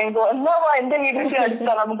എന്നൊക്കെ പറയുമ്പോ എന്നാ എന്റെ വീടിന്റെ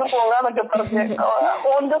അടുത്താണ് നമുക്ക് പോകാന്നൊക്കെ പറഞ്ഞ്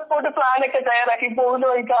ഓൺ ദ സ്പോട്ട് പ്ലാനൊക്കെ തയ്യാറാക്കി പോകുന്ന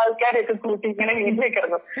വഴിക്ക് ആൾക്കാരെയൊക്കെ കൂട്ടി ഇങ്ങനെ വീട്ടിലേക്ക്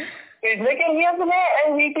ഇറങ്ങും. വീട്ടിലേക്ക് ഇറങ്ങിയാൽ പിന്നെ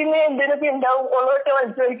വീട്ടിൽ എന്തെങ്കിലുമൊക്കെ ഉണ്ടാവും, ഉള്ളതൊക്കെ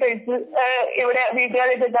വലിച്ചു പോയി കഴിച്ച് ഇവിടെ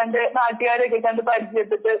വീട്ടുകാരെയൊക്കെ കണ്ട് നാട്ടുകാരെയൊക്കെ കണ്ട്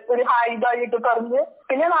പരിചയപ്പെട്ട് ഒരു ഹായ് ബായ് ഒക്കെ പറഞ്ഞ്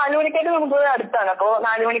പിന്നെ 4 മണിക്കായിട്ട് നമുക്ക് അടുത്താണ്. അപ്പൊ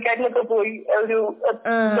 4 മണിക്കാട്ടിലൊക്കെ പോയി ഒരു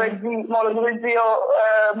ബജ്ജി മുളക് ബജ്ജിയോ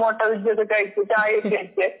മുട്ട ബജ്ജിയോ ഒക്കെ കഴിച്ച് ചായയൊക്കെ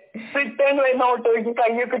കഴിച്ച് റിട്ടേൺ വരുന്ന ഓട്ടോയ്ക്ക്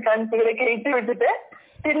കൈയൊക്കെ കാണിച്ച് ഇവിടെ കയറ്റി വിട്ടിട്ട്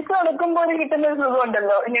തിരിച്ചു നടക്കുമ്പോൾ കിട്ടുന്ന ഒരു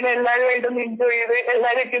സുഖമുണ്ടല്ലോ. ഇങ്ങനെ എല്ലാവരുമായിട്ടൊന്ന് എൻജോയ് ചെയ്ത്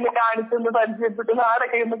എല്ലാവരെയൊക്കെ ഒന്ന് കാണിച്ചൊന്ന് പരിചയപ്പെട്ട്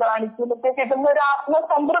നാടൊക്കെ ഒന്ന് കാണിച്ചൊക്കെ കിട്ടുന്ന ഒരു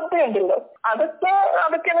ആത്മസംതൃപ്തി ഉണ്ടല്ലോ. അതൊക്കെ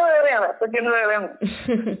വേറെയാണ്.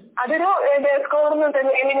 അതൊരു ഡേ സ്കോളർ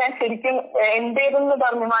എന്ന് ഞാൻ ശരിക്കും എന്റേതെന്ന്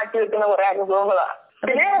പറഞ്ഞ് മാറ്റി വെക്കുന്ന കുറെ അനുഭവങ്ങളാണ്.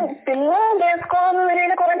 പിന്നെ ഡേ സ്കോളർ എന്ന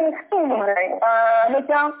നിലയിൽ കുറെ മിസ് ചെയ്യുന്നുണ്ടായി.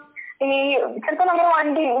 എന്നുവെച്ചാ ഈ ചിലപ്പോ നമ്മുടെ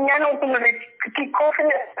വണ്ടി ഞാൻ ഓർക്കുന്നുണ്ട് കിക്ക്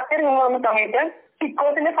ഓഫിന് വന്ന സമയത്ത് കിക്ക്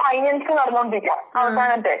ഓഫിന്റെ ഫൈനൽസ് നടന്നുകൊണ്ടിരിക്കുക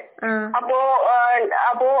അവസാനത്തെ. അപ്പോ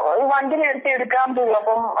വണ്ടി നേരത്തെ എടുക്കാൻ പോകും.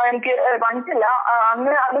 അപ്പം എനിക്ക് വണ്ടിയില്ല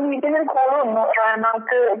അന്ന് അത് വീട്ടിൽ നിന്ന് കോൾ വന്നു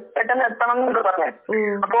നമുക്ക് പെട്ടെന്ന് എത്തണം എന്നൊക്കെ പറഞ്ഞു.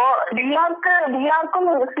 അപ്പോ ബിആർക്കും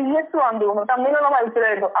CS വന്നു തോന്നുന്നു തമ്മിലുള്ള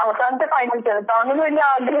മത്സരമായിരുന്നു അവസാനത്തെ ഫൈനൽസ്. തമ്മിൽ വലിയ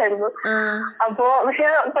ആഗ്രഹമായിരുന്നു. അപ്പോ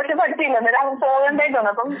പക്ഷെ പറ്റിയില്ല. അന്നേരം പോകേണ്ടായിട്ട്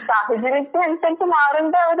വന്നു. അപ്പം സാഹചര്യത്തിനനുസരിച്ച്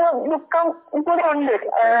മാറേണ്ട ഒരു ദുഃഖം കൂടെ ഉണ്ട്.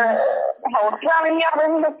 ഹോസ്റ്റലാണെങ്കിൽ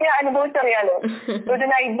അതൊക്കെ അനുഭവിച്ചറിയാലോ. ഒരു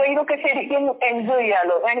നൈറ്റ് ഡ്രൈവൊക്കെ ശരിക്കും എൻജോയ്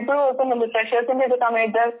ചെയ്യാലോ. ഞാനിപ്പോഴും ഓർക്കുന്നുണ്ട് ഫ്രഷേഴ്സിന്റെ ഒരു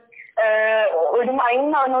സമയത്ത് ഒരു മൈൻ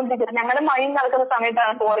നടന്നുകൊണ്ടിരിക്കുന്നത്. ഞങ്ങളുടെ മൈൻ നടക്കുന്ന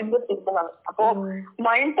സമയത്താണ് കോളേജ് ബസ് ഇരിക്കുന്നത്. അപ്പോ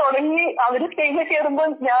മൈൻ തുടങ്ങി അവര് സ്റ്റേജിൽ കയറുമ്പോൾ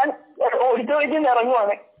ഞാൻ ഓഡിറ്റോറിയത്തിൽ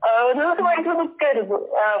ഇറങ്ങുവാണ്. ഒരു ഭയങ്കര ദുഃഖമായിരുന്നു.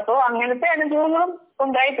 അപ്പൊ അങ്ങനത്തെ അനുഭവങ്ങളും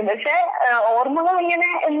ഉണ്ടായിട്ടുണ്ട്. പക്ഷെ ഓർമ്മകൾ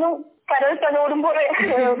ഇങ്ങനെ എന്നും കരൾ തലോടുമ്പോൾ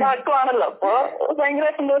നടക്കുവാണല്ലോ. അപ്പൊ ഭയങ്കര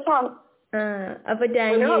സന്തോഷമാണ്. അപ്പൊ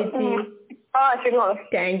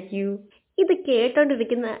താങ്ക് യു. ഇത്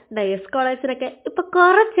കേട്ടോണ്ടിരിക്കുന്ന ഡയസ് സ്കോളേഴ്സിനൊക്കെ ഇപ്പൊ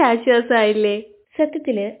കുറച്ച് ആശ്വാസമായില്ലേ?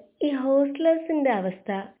 സത്യത്തില് ഈ ഹോസ്റ്റലേഴ്സിന്റെ അവസ്ഥ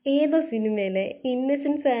ഏതോ സിനിമയിലെ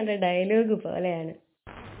ഇന്നസെന്റ് സാറിന്റെ ഡയലോഗ് പോലെയാണ്.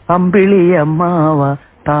 അമ്പിളിയമ്മാവ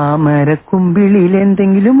താമരക്കുമ്പിളിൽ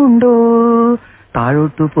എന്തെങ്കിലും ഉണ്ടോ?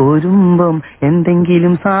 താഴോട്ടു പോരുമ്പം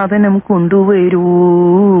എന്തെങ്കിലും സാധനം കൊണ്ടുവരൂ.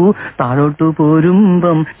 താഴോട്ടു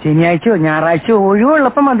പോരുമ്പം ശനിയാഴ്ചയോ ഞായറാഴ്ചയോ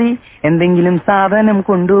ഒഴിവുള്ളപ്പം മതി എന്തെങ്കിലും സാധനം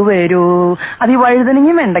കൊണ്ടുവരൂ. അത് ഈ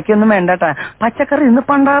വഴുതനങ്ങി വെണ്ടയ്ക്കൊന്നും വേണ്ടട്ടാ. പച്ചക്കറി ഇന്ന്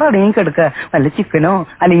പണ്ടാറടങ്ങി കിടക്കുക. വല്ല ചിക്കനോ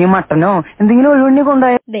അല്ലെങ്കിൽ മട്ടനോ എന്തെങ്കിലും ഒഴിവണ്ണി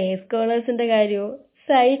കൊണ്ടുപോയ. ഡേ സ്കോളേഴ്സിന്റെ കാര്യമോ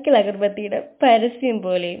സൈക്കിൾ അഗർബത്തിയുടെ പരസ്യം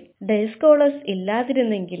പോലെയും. ഡേ സ്കോളേഴ്സ്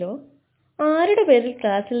ഇല്ലാതിരുന്നെങ്കിലോ ആരുടെ പേരിൽ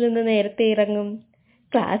ക്ലാസ്സിൽ നിന്ന് നേരത്തെ ഇറങ്ങും?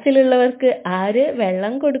 ക്ലാസ്സിലുള്ളവർക്ക് ആര്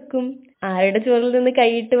വെള്ളം കൊടുക്കും? ആരുടെ ചോറിൽ നിന്ന്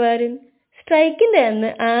കൈയിട്ട് വാരും? സ്ട്രൈക്കിന്റെ അന്ന്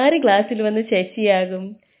ആര് ക്ലാസ്സിൽ വന്ന് ശശിയാകും?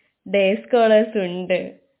 ഡേ സ്കോളേഴ്സ് ഉണ്ട്.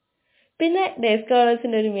 പിന്നെ ഡേ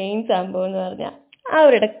സ്കോളേഴ്സിന്റെ ഒരു മെയിൻ സംഭവം എന്ന് പറഞ്ഞാൽ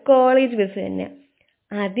അവരുടെ കോളേജ് ബസ് തന്നെ.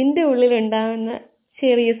 അതിൻ്റെ ഉള്ളിലുണ്ടാവുന്ന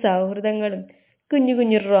ചെറിയ സൗഹൃദങ്ങളും കുഞ്ഞു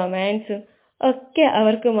കുഞ്ഞു റൊമാൻസും ഒക്കെ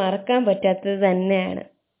അവർക്ക് മറക്കാൻ പറ്റാത്തത് തന്നെയാണ്.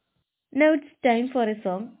 Now it's time for a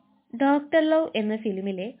song. Doctor love എന്ന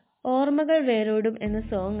ഫിലിമിലെ ഓർമ്മകൾ വേരോടും എന്ന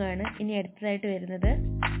സോങ് ആണ് ഇനി അടുത്തതായിട്ട് വരുന്നത്.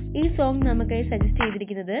 ഈ സോങ് നമുക്കായി സജസ്റ്റ്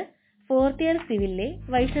ചെയ്തിരിക്കുന്നത് 4th ഇയർ സിവിലിലെ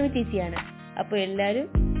വൈഷ്ണവി ചേച്ചിയാണ്. അപ്പോൾ എല്ലാവരും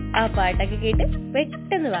ആ പാട്ടൊക്കെ കേട്ട്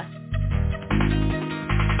പെട്ടെന്ന് വാ.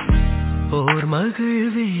 ഓർമ്മകൾ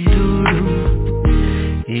വേരോടും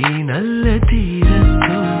ഈ നല്ല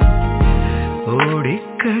തീരത്തോ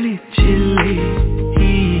ഓടിക്കളിച്ചില്ലേ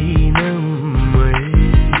ഈ നമ്മൾ,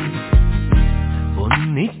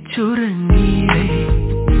 ഒന്നിച്ചുറങ്ങിയില്ലേ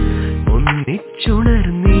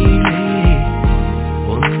ഒന്നിച്ചുണർന്നില്ലേ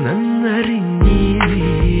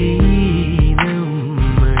ഒന്നറിഞ്ഞില്ലേ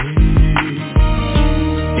നമ്മൾ.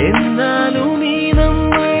 എന്നാലും ഈ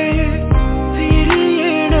നമ്മൾ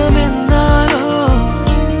തിരിയണമെന്നാലോ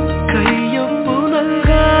കയ്യൊപ്പു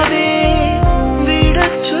നൽകാതെ വിട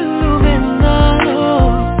ചൊല്ലുമെന്നാലോ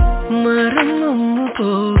മറന്നൊന്നു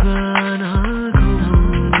പോകാനാകുമോ?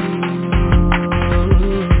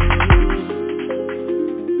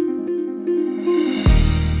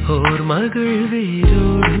 ഓർമ്മകൾ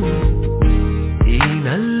വേരോടും ഈ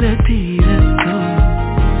നല്ല തീരത്തോ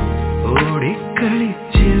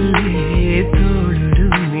ഓടിക്കളിച്ചില്ലേ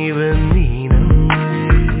തോളുരുമ്മി വന്നീ നമ്മൾ.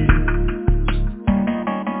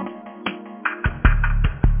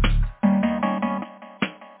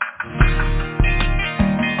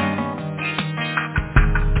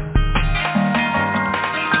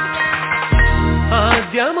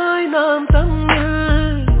 ആദ്യമായി നാം തമ്മിൽ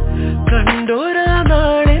കണ്ടോരാ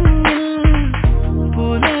നാളെന്നിൽ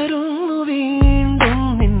പുലരുന്നു വീണ്ടും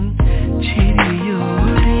നിൻ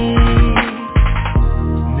ചിരിയോടെ.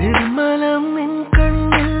 നിർമ്മലം നിൻ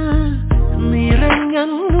കണ്ണിൽ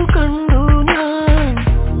നിറഞ്ഞന്നു കണ്ടു ഞാൻ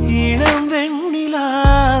ഇളം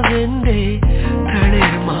വെണ്ണിലാവെന്റെ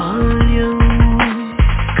തളിർമാല്യം.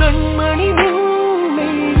 കൺമണി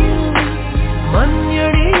നിന്നയിൽ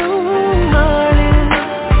മഞ്ഞടിയും നാളിൽ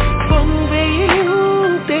പൊൻവെയിലും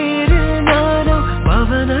തേരിൽ ഞാനോ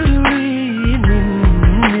പവനരുളി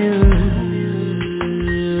നിന്നിൽ.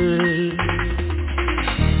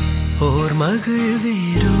 ഓർമ്മകൾ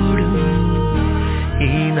വേരോടും ഈ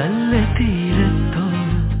നല്ല തീരത്തോ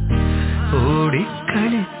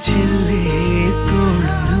ഓടിക്കളിച്ചില്ലേ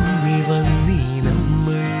തോളുരുമ്മി വന്നീ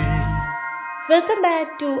നമ്മൾ. Welcome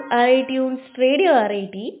back to iTunes radio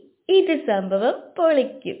RIT. ഇത് സംഭവം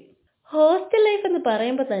പൊളിക്കും. ഹോസ്റ്റൽ ലൈഫ് എന്ന്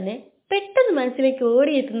പറയുമ്പോൾ തന്നെ പെട്ടെന്ന് മനസ്സിലേക്ക്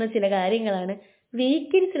ഓടിയെത്തുന്ന ചില കാര്യങ്ങളാണ്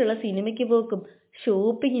വീക്കെൻഡ്സിലുള്ള സിനിമയ്ക്ക് പോക്കും,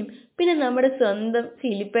 ഷോപ്പിങ്ങും, പിന്നെ നമ്മുടെ സ്വന്തം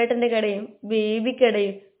സിലിപ്പേട്ടൻ്റെ കടയും ബേബി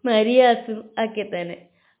കടയും മരിയാസും ഒക്കെ തന്നെ.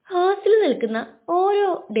 ഹോസ്റ്റലിൽ നിൽക്കുന്ന ഓരോ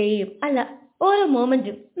ഡേയും അല്ല ഓരോ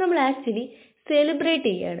മൊമെൻറ്റും നമ്മൾ ആക്ച്വലി സെലിബ്രേറ്റ്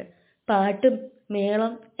ചെയ്യാണ്. പാട്ടും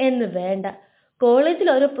മേളം എന്ന് വേണ്ട, കോളേജിൽ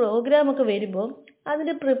ഓരോ പ്രോഗ്രാമൊക്കെ വരുമ്പോൾ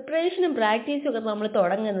അതിൻ്റെ പ്രിപ്പറേഷനും പ്രാക്ടീസും ഒക്കെ നമ്മൾ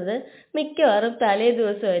തുടങ്ങുന്നത് മിക്കവാറും തലേ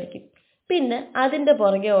ദിവസമായിരിക്കും. പിന്നെ അതിൻ്റെ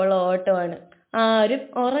പുറകെ ഉള്ള ഓട്ടമാണ്. ആരും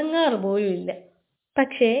ഉറങ്ങാറ് പോലും ഇല്ല.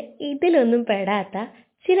 പക്ഷേ ഇതിലൊന്നും പെടാത്ത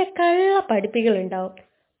ചില കള്ള പഠിപ്പികളുണ്ടാവും.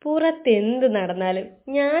 പുറത്തെന്ത് നടന്നാലും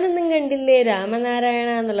ഞാനൊന്നും കണ്ടില്ലേ രാമനാരായണ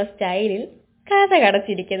എന്നുള്ള സ്റ്റൈലിൽ കഥ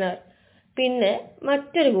കടച്ചിരിക്കുന്നവർ. പിന്നെ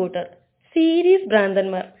മറ്റൊരു കൂട്ടർ സീരീസ്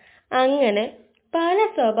ഭ്രാന്തന്മാർ. അങ്ങനെ പല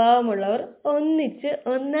സ്വഭാവമുള്ളവർ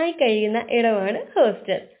ഒന്നായി കഴിയുന്ന ഇടമാണ്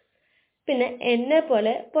ഹോസ്റ്റൽ. പിന്നെ എന്നെ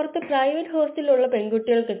പോലെ പുറത്ത് പ്രൈവറ്റ് ഹോസ്റ്റലിലുള്ള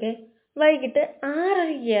പെൺകുട്ടികൾക്കൊക്കെ വൈകിട്ട്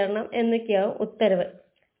 6:30 കയറണം എന്നൊക്കെയാവും ഉത്തരവ്.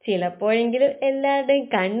 ചിലപ്പോഴെങ്കിലും എല്ലാവരുടെയും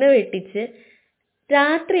കണ്ണ് വെട്ടിച്ച്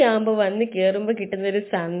രാത്രിയാകുമ്പോൾ വന്ന് കയറുമ്പോൾ കിട്ടുന്നൊരു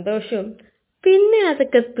സന്തോഷവും പിന്നെ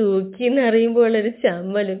അതൊക്കെ തൂക്കിയെന്നറിയുമ്പോഴുള്ളൊരു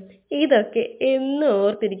ചമ്മലും ഇതൊക്കെ എന്നും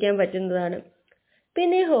ഓർത്തിരിക്കാൻ പറ്റുന്നതാണ്.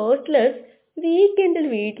 പിന്നെ ഹോസ്റ്റലേഴ്സ് വീക്കെൻഡിൽ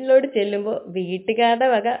വീട്ടിലോട്ട് ചെല്ലുമ്പോൾ വീട്ടുകാരുടെ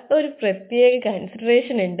വക ഒരു പ്രത്യേക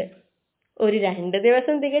കൺസിഡറേഷൻ ഉണ്ട്. ഒരു 2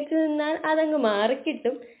 ദിവസം തികച്ചു നിന്നാൽ അതങ്ങ്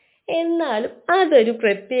മാറിക്കിട്ടും. എന്നാലും അതൊരു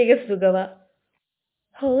പ്രത്യേക സുഖമാണ്.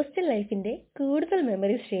 ഹോസ്റ്റൽ ലൈഫിൻ്റെ കൂടുതൽ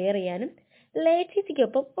മെമ്മറീസ് ഷെയർ ചെയ്യാനും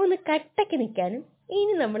ലേറ്റീസിക്കൊപ്പം ഒന്ന് കട്ടയ്ക്ക് നിൽക്കാനും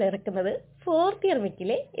ഇനി നമ്മൾ ഇറക്കുന്നത് 4th ഇയർ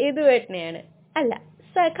മിക്കിലെ യദുവേട്ടനെയാണ്. അല്ല,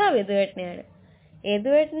 സഖാവ് യദുവേട്ടനെയാണ്.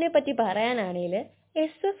 യദുവേട്ടനെ പറ്റി പറയാനാണെങ്കിൽ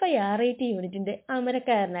SFI RIT യൂണിറ്റിൻ്റെ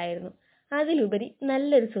അമരക്കാരനായിരുന്നു. അതിലുപരി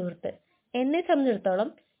നല്ലൊരു സുഹൃത്ത്. എന്നെ സംബന്ധിച്ചിടത്തോളം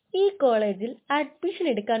ഈ കോളേജിൽ അഡ്മിഷൻ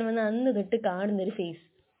എടുക്കാൻ വന്ന അന്ന് തൊട്ട് കാണുന്നൊരു ഫേസ്.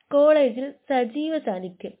 കോളേജിൽ സജീവ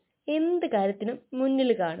സാന്നിധ്യം, എന്ത് കാര്യത്തിനും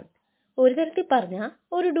മുന്നിൽ കാണും. ഒരു തരത്തിൽ പറഞ്ഞാൽ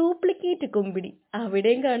ഒരു ഡ്യൂപ്ലിക്കേറ്റ് കുമ്പിടി.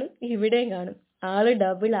 അവിടെയും കാണും ഇവിടെയും കാണും. ആള്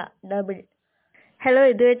ഡബിൾ. ഹലോ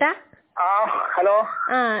യദുവേട്ടാ. ഹലോ.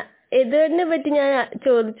 യദുവേട്ടനെ പറ്റി ഞാൻ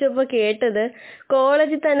ചോദിച്ചപ്പോൾ കേട്ടത്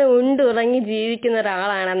കോളേജിൽ തന്നെ ഉണ്ടുറങ്ങി ജീവിക്കുന്ന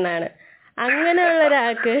ഒരാളാണെന്നാണ്. അങ്ങനെയുള്ള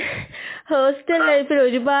ഒരാൾക്ക് ഹോസ്റ്റൽ ലൈഫിൽ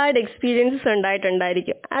ഒരുപാട് എക്സ്പീരിയൻസസ്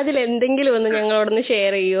ഉണ്ടായിട്ടുണ്ടായിരിക്കും. അതിലെന്തെങ്കിലും ഒന്ന് ഞങ്ങളോടൊന്ന്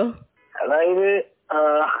ഷെയർ ചെയ്യുമോ? അതായത്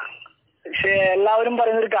പക്ഷെ എല്ലാവരും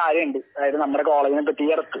പറയുന്ന ഒരു കാര്യമുണ്ട്, അതായത് നമ്മുടെ കോളേജിനെ പറ്റി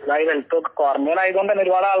ഈ അടുത്ത്, അതായത് ഹെൽത്ത് ക്വാറന്റൈൻ ആയതുകൊണ്ട് തന്നെ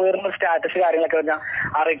ഒരുപാട് ആളുകളുടെ സ്റ്റാറ്റസ് കാര്യങ്ങളൊക്കെ പറഞ്ഞാൽ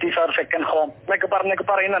RIT is our second home എന്നൊക്കെ പറഞ്ഞൊക്കെ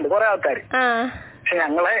പറയുന്നുണ്ട് കുറെ ആൾക്കാർ. പക്ഷെ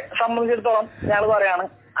ഞങ്ങളെ സംബന്ധിച്ചിടത്തോളം ഞങ്ങൾ പറയാണ്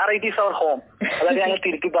RIT is our home. അതായത് ഞങ്ങൾ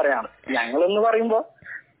തിരുത്തി പറയാണ്. ഞങ്ങളെന്ന് പറയുമ്പോ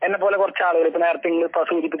എന്നെ പോലെ കുറച്ച് ആളുകൾ, ഇപ്പൊ നേരത്തെ ഇപ്പൊ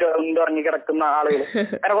സൂചിപ്പിച്ച് ഇറങ്ങി കിടക്കുന്ന ആളുകൾ,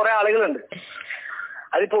 അങ്ങനെ കുറെ ആളുകളുണ്ട്.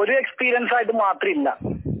 അതിപ്പോ ഒരു എക്സ്പീരിയൻസ് ആയിട്ട് മാത്രമില്ല.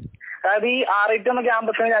 അതായത് ഈ RIT എന്ന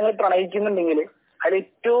ക്യാമ്പസിനെ ഞങ്ങൾ പ്രണയിക്കുന്നുണ്ടെങ്കിൽ അതിൽ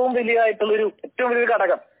ഏറ്റവും വലിയൊരു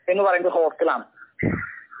ഘടകം എന്ന് പറയുന്നത് ഹോസ്റ്റലാണ്.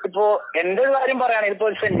 ഇപ്പോ എന്റെ ഒരു കാര്യം പറയുകയാണെങ്കിൽ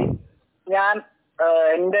ഇപ്പോൾ ഞാൻ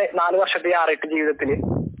എന്റെ 4 വർഷത്തെ RIT ജീവിതത്തിൽ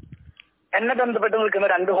എന്നെ ബന്ധപ്പെട്ട്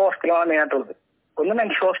നിൽക്കുന്ന 2 ഹോസ്റ്റലാണ് മെയിനായിട്ടുള്ളത്. ഒന്ന്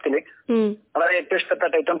മെൻസ് ഹോസ്റ്റല്, വളരെ ഏറ്റവും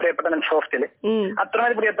ഇഷ്ടപ്പെട്ട ഏറ്റവും പ്രിയപ്പെട്ട മെൻസ് ഹോസ്റ്റല്.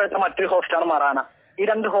 അത്രമേൽ പ്രിയപ്പെട്ട മറ്റൊരു ഹോസ്റ്റലാണ് മറാന. ഈ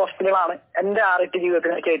 2 ഹോസ്റ്റലുകളാണ് എന്റെ RIT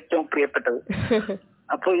ജീവിതത്തിൽ എനിക്ക് ഏറ്റവും പ്രിയപ്പെട്ടത്.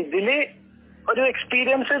 അപ്പൊ ഇതില് ഒരു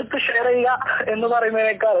എക്സ്പീരിയൻസ് എടുത്ത് ഷെയർ ചെയ്യുക എന്ന്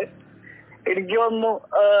പറയുന്നതിനേക്കാൾ എനിക്ക് തോന്നുന്നു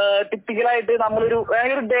ടിപ്പിക്കലായിട്ട് നമ്മളൊരു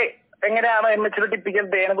ഡേ എങ്ങനെയാണ് MHയുടെ ടിപ്പിക്കൽ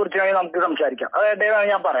ഡേനെ കുറിച്ച് വേണമെങ്കിൽ നമുക്ക് സംസാരിക്കാം. ഡേ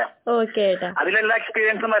വേണമെങ്കിൽ ഞാൻ പറയാം. അതിലെല്ലാ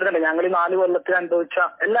എക്സ്പീരിയൻസും വരുന്നുണ്ട്. ഞങ്ങൾ 4 കൊല്ലത്തിൽ അനുഭവിച്ച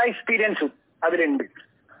എല്ലാ എക്സ്പീരിയൻസും അതിലുണ്ട്.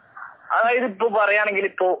 അതായത് ഇപ്പൊ പറയുകയാണെങ്കിൽ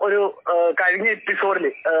ഇപ്പോ ഒരു കഴിഞ്ഞ എപ്പിസോഡിൽ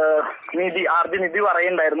നിധി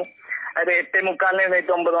പറയുന്നുണ്ടായിരുന്നു, അതായത് 8:45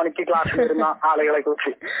 എഴുന്നേറ്റ് 9 മണിക്ക് ക്ലാസ്സിൽ വരുന്ന ആളുകളെ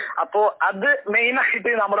കുറിച്ച്. അപ്പോ അത് മെയിൻ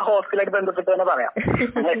ആയിട്ട് നമ്മുടെ ഹോസ്റ്റലായിട്ട് ബന്ധപ്പെട്ട് തന്നെ പറയാം.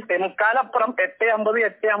 8:45 അപ്പുറം 8:50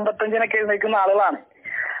 8:55 എഴുന്നേക്കുന്ന ആളുകളാണ്.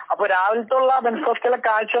 അപ്പൊ രാവിലത്തുള്ള മെൻസ് ഹോസ്റ്റലിലെ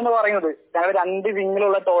കാഴ്ച എന്ന് പറയുന്നത് ഞങ്ങൾ 2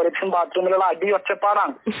 വിങ്ങിലുള്ള ടോയ്ലറ്റ്സും ബാത്റൂമിലുള്ള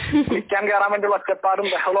ഒച്ചപ്പാടാണ്. കുളിക്കാൻ കയറാൻ വേണ്ടിയുള്ള ഒച്ചപ്പാടും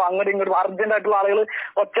ബഹളവും അങ്ങോട്ടും ഇങ്ങോട്ടും അർജന്റ് ആയിട്ടുള്ള ആളുകൾ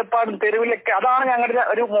ഒച്ചപ്പാടും തെരുവിലൊക്കെ. അതാണ് ഞങ്ങളുടെ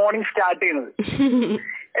ഒരു മോർണിംഗ് സ്റ്റാർട്ട് ചെയ്യുന്നത്.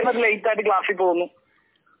 എന്നിട്ട് ലേറ്റ് ആയിട്ട് ക്ലാസ്സിൽ പോകുന്നു.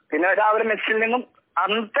 പിന്നെ രാവിലെ മെസ്സിൽ നിന്നും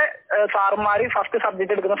അന്നത്തെ സാറുമാര് ഫസ്റ്റ്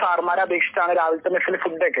സബ്ജക്ട് എടുക്കുന്ന സാറുമാരെ അപേക്ഷിച്ചാണ് രാവിലത്തെ മെസ്സിലെ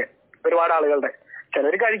ഫുഡൊക്കെ ഒരുപാട് ആളുകളുടെ.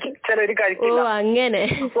 ചിലര് കഴിക്കും, ചിലര് കഴിക്കില്ല.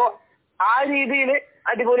 അപ്പോ ആ രീതിയിൽ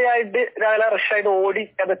അടിപൊളിയായിട്ട് രാവിലെ റഷായിട്ട് ഓടി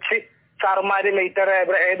കതച്ച് സാറുമാര് ലേറ്റർ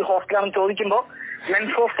ഏത് ഹോസ്റ്റലാണെന്ന് ചോദിക്കുമ്പോ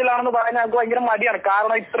മെൻസ് ഹോസ്റ്റലാണെന്ന് പറയാൻ ഞങ്ങൾക്ക് ഭയങ്കര മടിയാണ്.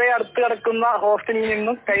 കാരണം ഇത്രയും അടുത്ത് കിടക്കുന്ന ഹോസ്റ്റലിൽ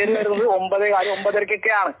നിന്നും കയറി വരുന്നത് 9:15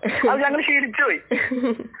 9:30 അത് ഞങ്ങൾ ശീലിച്ചു പോയി.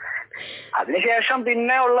 അതിനുശേഷം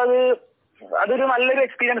പിന്നെ ഉള്ളത് അതൊരു നല്ലൊരു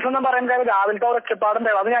എക്സ്പീരിയൻസ് എന്ന് പറയുന്നത് രാവിലത്തെ ഒച്ചപ്പാടും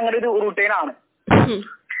അത് ഞങ്ങളുടെ ഒരു റൂട്ടീനാണ്.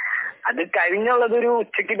 അത് കഴിഞ്ഞുള്ളതൊരു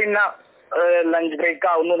ഉച്ചയ്ക്ക് പിന്നെ ലഞ്ച് ബ്രേക്ക്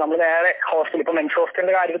ആവുന്നു. നമ്മൾ നേരെ ഹോസ്റ്റൽ, ഇപ്പൊ മെൻസ്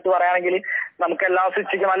ഹോസ്റ്റലിന്റെ കാര്യത്ത് പറയുകയാണെങ്കിൽ നമുക്ക് എല്ലാ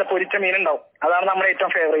ഉച്ചയ്ക്ക് നല്ല പൊരിച്ച മീൻ ഉണ്ടാവും. അതാണ് നമ്മുടെ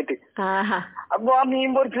ഏറ്റവും ഫേവറേറ്റ്. അപ്പൊ ആ മീൻ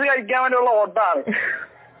പൊരിച്ചത് കഴിക്കാൻ വേണ്ടിയുള്ള ഓട്ടമാണ്.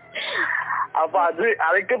 അപ്പൊ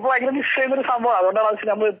അതൊക്കെ ഇപ്പൊ ഭയങ്കര മിസ് ചെയ്യുന്നൊരു സംഭവം. അതുകൊണ്ടാണ്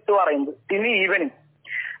നമ്മൾ എടുത്ത് പറയുന്നത്. പിന്നെ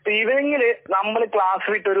ഈവനിങ്ങില് നമ്മൾ ക്ലാസ്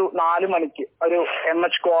വിട്ടൊരു 4 മണിക്ക് ഒരു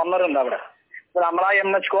MH കോർണർ ഉണ്ട് അവിടെ. നമ്മൾ ആ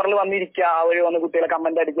MH കോർണറിൽ വന്നിരിക്കുക, അവര് വന്ന് കുട്ടികളെ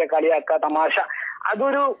കമന്റ് അടിക്കുക, കളിയാക്കുക, തമാശ.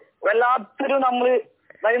 അതൊരു വല്ലാത്തൊരു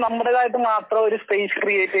അതായത് നമ്മുടേതായിട്ട് മാത്രം ഒരു സ്പേസ്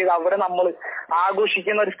ക്രിയേറ്റ് ചെയ്ത് അവിടെ നമ്മൾ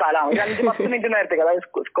ആഘോഷിക്കുന്ന ഒരു സ്ഥലമാണ്. ഒരു 5-10 മിനിറ്റ് നേരത്തേക്ക്, അതായത്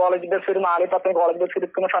കോളേജ് ബസ് ഒരു 4:10 കോളേജ് ബസ്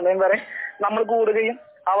എടുക്കുന്ന സമയം വരെ നമ്മൾ കൂടുകയും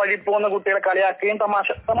ആ വഴി പോകുന്ന കുട്ടികളെ കളിയാക്കുകയും തമാശ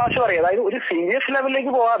പറയുക. അതായത് ഒരു സീരിയസ്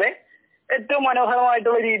ലെവലിലേക്ക് പോകാതെ ഏറ്റവും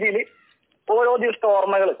മനോഹരമായിട്ടുള്ള രീതിയിൽ ഓരോ ദിവസത്തെ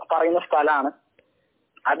ഓർമ്മകൾ പറയുന്ന സ്ഥലമാണ്.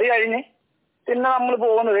 അത് കഴിഞ്ഞ് പിന്നെ നമ്മൾ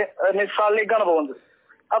പോകുന്നത് മെസ് ഹാളിലേക്കാണ് പോകുന്നത്.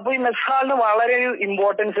 അപ്പൊ ഈ മെസ് ഹാളിന് വളരെ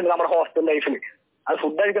ഇമ്പോർട്ടൻസ് ഉണ്ട് നമ്മുടെ ഹോസ്റ്റൽ ലൈഫിൽ. അത്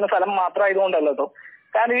ഫുഡ് കഴിക്കുന്ന സ്ഥലം മാത്രമായതുകൊണ്ടല്ലോ കേട്ടോ.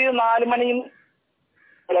 കാരണം ഈ 4 മണിയും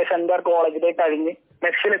സെന്റർ കോളേജിലേക്ക് കഴിഞ്ഞ്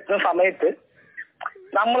മെസ്സിലെത്തുന്ന സമയത്ത്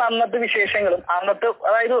നമ്മൾ അന്നത്തെ വിശേഷങ്ങളും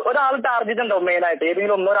അതായത് ഒരാൾ ടാർഗറ്റ് ഉണ്ടാവും മെയിനായിട്ട്,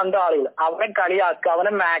 ഏതെങ്കിലും 1-2 ആളുകൾ അവനെ കളിയാക്കുക,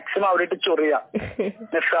 അവനെ മാക്സിമം അവിടെ ഇട്ട് ചൊറിയുക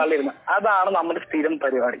മെസ് ഹാളിലിരുന്ന്. അതാണ് നമ്മുടെ സ്ഥിരം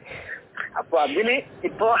പരിപാടി. അപ്പൊ അതില്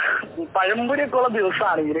ഇപ്പൊ പഴംപൊരിയൊക്കെ ഉള്ള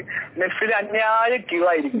ദിവസമാണെങ്കിൽ മെസ്സിൽ അന്യായ ക്യൂ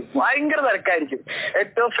ആയിരിക്കും, ഭയങ്കര തിരക്കായിരിക്കും.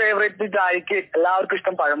 ഏറ്റവും ഫേവറേറ്റ് ചായക്ക് എല്ലാവർക്കും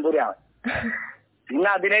ഇഷ്ടം പഴംപൊരിയാണ്. പിന്നെ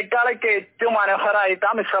അതിനേക്കാളൊക്കെ ഏറ്റവും മനോഹരമായിട്ട്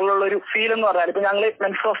ആ മെസ്സിലുള്ള ഒരു ഫീൽ എന്ന് പറഞ്ഞാൽ, ഇപ്പൊ ഞങ്ങള്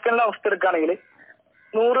മെൻസ് ഹോസ്റ്റലിന്റെ അവസ്ഥ എടുക്കുകയാണെങ്കിൽ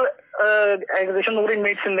ഏകദേശം 100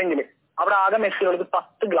 ഇൻമേറ്റ്സ് ഉണ്ടെങ്കിൽ അവിടെ ആകെ മെസ്സിലുള്ളത്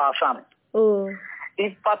 10 ഗ്ലാസ് ആണ്. ഈ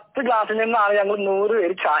 10 ഗ്ലാസ്സിൽ നിന്നാണ് ഞങ്ങൾ 100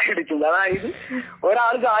 പേര് ചായ എടുക്കുന്നത്. അതായത്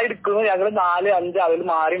ഒരാൾ ചായ എടുക്കുന്നു, ഞങ്ങൾ 4-5 ആളുകൾ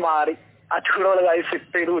മാറി ആ ചൂടുള്ള ചായ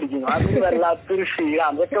സിപ്പ് ചെയ്ത് കുടിക്കുന്നു. അത് വല്ലാത്തൊരു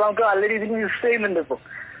ഫീലാണ്. അതൊക്കെ നമുക്ക് നല്ല രീതിയിൽ മിസ് ചെയ്യുന്നുണ്ട് ഇപ്പൊ.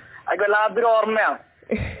 അതൊക്കെ വല്ലാത്തൊരു ഓർമ്മയാണ്.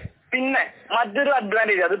 പിന്നെ മറ്റൊരു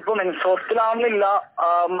അഡ്വാൻറ്റേജ്, അതിപ്പോ മെൻസ് ഹോസ്റ്റലാവുന്നില്ല,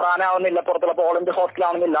 റാനാവുന്നില്ല, പുറത്തുള്ള പോളണ്ട്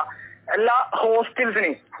ഹോസ്റ്റലാവുന്നില്ല, എല്ലാ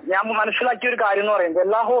ഹോസ്റ്റൽസിനെയും ഞാൻ മനസ്സിലാക്കിയ ഒരു കാര്യം എന്ന് പറയുന്നത്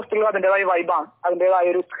എല്ലാ ഹോസ്റ്റലും അതിന്റേതായ വൈബാണ്,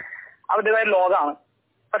 അവരുടേതായ ലോകമാണ്.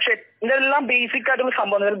 പക്ഷെ ഇതെല്ലാം ബേസിക് ആയിട്ടുള്ള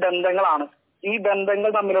സംഭവങ്ങൾ ബന്ധങ്ങളാണ്. ഈ ബന്ധങ്ങൾ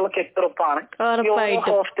തമ്മിലുള്ള കെട്ടുറപ്പാണ്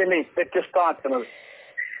ഹോസ്റ്റലിനെയും വ്യത്യസ്തമാക്കുന്നത്.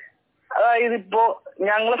 അതായത് ഇപ്പോ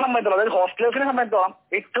ഞങ്ങളെ സംബന്ധിച്ചോളം, അതായത് ഹോസ്റ്റലേഴ്സിനെ സംബന്ധിച്ചോളം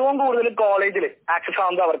ഏറ്റവും കൂടുതൽ കോളേജിൽ ആക്സസ്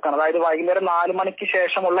ആവുന്നത് അവർക്കാണ്. അതായത് വൈകുന്നേരം 4 മണിക്ക്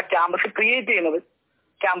ശേഷമുള്ള ക്യാമ്പസ് ക്രിയേറ്റ് ചെയ്യുന്നത്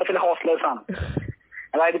ക്യാമ്പസിലെ ഹോസ്റ്റലേഴ്സ് ആണ്.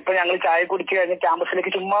 അതായത് ഇപ്പൊ ഞങ്ങൾ ചായ കുടിച്ചു കഴിഞ്ഞ്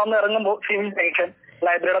ക്യാമ്പസിലേക്ക് ചുമ്മാ ഒന്ന് ഇറങ്ങുമ്പോൾ സിവിൽ ജംഗ്ഷൻ,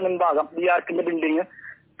 ലൈബ്രറിയുടെ മുൻഭാഗം, BRKന്റെ ബിൽഡിങ്,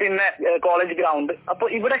 പിന്നെ കോളേജ് ഗ്രൗണ്ട്. അപ്പൊ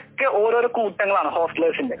ഇവിടെയൊക്കെ ഓരോരോ കൂട്ടങ്ങളാണ്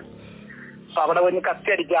ഹോസ്റ്റലേഴ്സിന്റെ. അപ്പൊ അവിടെ വന്ന്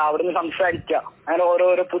കത്തിയടിക്കുക, അവിടെ നിന്ന് സംസാരിക്കുക, അങ്ങനെ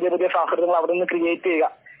ഓരോരോ പുതിയ പുതിയ സൗഹൃദങ്ങൾ അവിടെ നിന്ന് ക്രിയേറ്റ് ചെയ്യുക.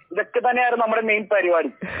 ഇതൊക്കെ തന്നെയായിരുന്നു നമ്മുടെ മെയിൻ പരിപാടി.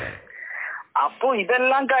 അപ്പൊ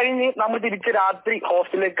ഇതെല്ലാം കഴിഞ്ഞ് നമ്മൾ തിരിച്ച് രാത്രി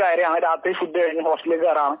ഹോസ്റ്റലിലേക്ക് കയറിയാണ്. രാത്രി ഫുഡ് കഴിഞ്ഞ് ഹോസ്റ്റലിലേക്ക്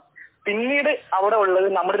കയറാണ്. പിന്നീട് അവിടെ ഉള്ളത്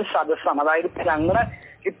നമ്മുടെ ഒരു സദസ്സാണ്. അതായത് ഞങ്ങളുടെ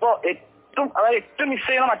ഇപ്പൊ ഏറ്റവും മിസ്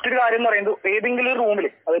ചെയ്യുന്ന മറ്റൊരു കാര്യം എന്ന് പറയുന്നത്, ഏതെങ്കിലും ഒരു റൂമിൽ,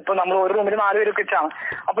 അതിപ്പോ നമ്മൾ ഒരു റൂമിൽ 4 പേരൊക്കെ വെച്ചാണ്.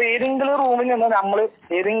 അപ്പൊ ഏതെങ്കിലും റൂമിൽ നിന്ന് നമ്മൾ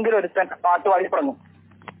ഏതെങ്കിലും ഒരുത്തൻ പാട്ട് പാടി തുടങ്ങും.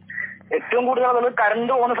 ഏറ്റവും കൂടുതൽ അതുള്ളത്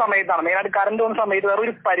കറണ്ട് പോകുന്ന സമയത്താണ്. മെയിനായിട്ട് കറണ്ട് പോകുന്ന സമയത്ത് വേറെ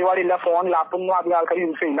ഒരു പരിപാടി ഇല്ല, ഫോൺ ലാപ്പൊന്നും അധികം ആൾക്കാർ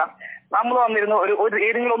യൂസ് ചെയ്യില്ല. നമ്മൾ വന്നിരുന്നു ഒരു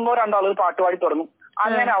ഏതെങ്കിലും 1-2 ആളുകൾ പാട്ട് പാടി തുടങ്ങും.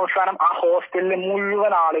 അങ്ങനെ അവസാനം ആ ഹോസ്റ്റലിലെ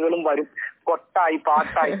മുഴുവൻ ആളുകളും വരും, കൊട്ടായി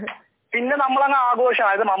പാട്ടായി. പിന്നെ നമ്മളങ്ങ് ആഘോഷം.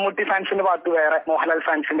 അതായത് മമ്മൂട്ടി ഫാൻസിന്റെ പാട്ട് വേറെ, മോഹൻലാൽ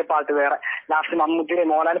ഫാൻസിന്റെ പാട്ട് വേറെ, ലാസ്റ്റ് മമ്മൂട്ടിയുടെ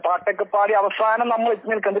മോഹൻലാൽ പാട്ടൊക്കെ പാടി അവസാനം നമ്മൾ എത്തി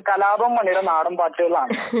നിൽക്കുന്നത് കലാപം മണിയുടെ നാടൻ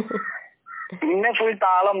പാട്ടുകളാണ്. പിന്നെ ഫുൾ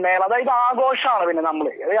താളം മേളം, അതായത് ആഘോഷമാണ്. പിന്നെ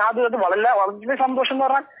നമ്മള് അത് വളരെ സന്തോഷം എന്ന്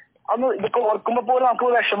പറഞ്ഞാൽ അന്ന് ഇതൊക്കെ ഓർക്കുമ്പോ പോലും നമുക്ക്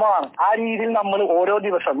വിഷമമാണ്. ആ രീതിയിൽ നമ്മൾ ഓരോ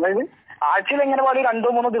ദിവസം, അതായത് ആഴ്ചയിൽ എങ്ങനെ പോലെ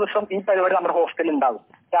 2-3 ദിവസം ഈ പരിപാടി നമ്മുടെ ഹോസ്റ്റലിൽ ഉണ്ടാകും.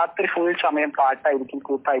 രാത്രി ഫുൾ സമയം പാട്ടായിരിക്കും,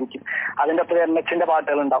 കൂട്ടായിരിക്കും. അതിന്റെ ഒപ്പം NHന്റെ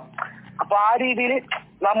പാട്ടുകൾ ഉണ്ടാവും. അപ്പൊ ആ രീതിയിൽ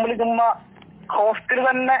നമ്മൾ ചുമ്മാ ഹോസ്റ്റലിൽ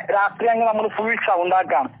തന്നെ രാത്രി അങ്ങ് നമ്മൾ ഫുൾ സൗണ്ട്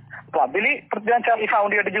ആക്കാണ്. അപ്പൊ അതില് പ്രത്യേകിച്ച് ഈ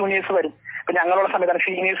സൗണ്ട് കേട്ട് ജൂനിയേഴ്സ് വരും, ഇപ്പൊ ഞങ്ങളുള്ള സമയത്താണ്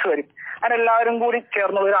സീനിയേഴ്സ് വരും. അങ്ങനെ എല്ലാവരും കൂടി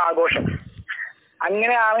ചേർന്നുള്ള ഒരു ആഘോഷം.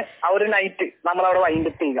 അങ്ങനെയാണ് ആ ഒരു നൈറ്റ് നമ്മളവിടെ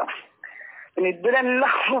വൈൻഡപ്പ് ചെയ്യുക. പിന്നെ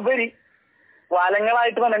ഇതിലെല്ലാം ഉപരി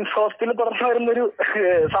കാലങ്ങളായിട്ട് മെൻസ് ഹോസ്റ്റലിൽ തുറന്നു വരുന്നൊരു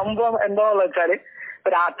സംഭവം എന്താണെന്ന് വെച്ചാല്, ഇപ്പൊ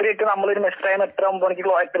രാത്രിയൊക്കെ നമ്മളൊരു മെസ് ടൈം 8-9 മണിക്ക്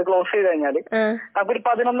ക്ലോസ് ചെയ്ത് കഴിഞ്ഞാല് നമുക്കൊരു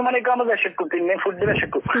 11 മണിയൊക്കെ ആകുമ്പോൾ വിശക്കും. പിന്നെ ഫുഡ്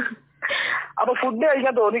വിശക്കും. അപ്പൊ ഫുഡ്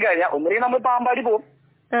കഴിക്കാൻ തോന്നിക്കഴിഞ്ഞാൽ ഒന്നുകിൽ നമ്മൾ പാമ്പാടി പോകും.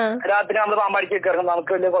 രാത്രി നമ്മൾ പാമ്പാടിക്കൊക്കെ ഇറങ്ങും,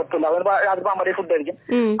 നമുക്ക് വലിയ കുഴപ്പമില്ല, അതുകൊണ്ട് രാത്രി പാമ്പാടി ഫുഡ് കഴിക്കും.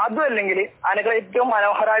 അതും അല്ലെങ്കിൽ അതിനൊക്കെ ഏറ്റവും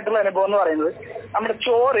മനോഹരമായിട്ടുള്ള അനുഭവം എന്ന് പറയുന്നത്, നമ്മുടെ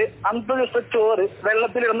ചോറ് അന്നത്തെ ദിവസത്തെ ചോറ്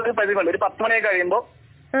വെള്ളത്തിലിടുന്നൊരു പതിവുണ്ട്. ഒരു 10 മണിയൊക്കെ കഴിയുമ്പോൾ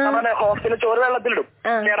നമ്മുടെ ഹോസ്റ്റലിൽ ചോറ് വെള്ളത്തിലിടും,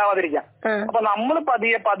 കേടാവാതിരിക്കാം. അപ്പൊ നമ്മൾ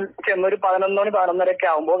പതിയെ ചെന്നൊരു 11 മണി 11:30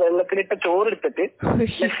 ആകുമ്പോൾ വെള്ളത്തിലിട്ട ചോറ് എടുത്തിട്ട്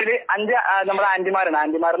മെസ്സില് 5 നമ്മുടെ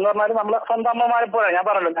ആന്റിമാരെന്ന് പറഞ്ഞാൽ നമ്മളെ സ്വന്തം അമ്മമാരെ പോലെ, ഞാൻ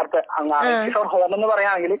പറഞ്ഞല്ലോ നേരത്തെ ഹോം എന്ന്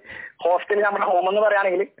പറയുകയാണെങ്കിൽ, ഹോസ്റ്റലിൽ നമ്മുടെ ഹോം എന്ന്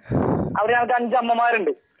പറയുകയാണെങ്കിൽ അവിടെ ഞങ്ങൾക്ക് 5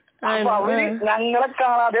 അമ്മമാരുണ്ട്. അപ്പൊ അവര് ഞങ്ങളെ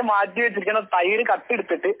കാണാതെ മാറ്റി വെച്ചിരിക്കുന്ന തൈര്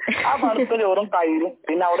കട്ടെടുത്തിട്ട് ആ പടുത്ത ചോറും തൈരും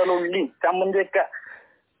പിന്നെ അവിടെ ഉള്ളി ചമ്മന്തിയൊക്കെ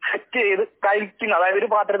സെറ്റ് ചെയ്ത് കഴിക്കുന്നു. അതായത് ഒരു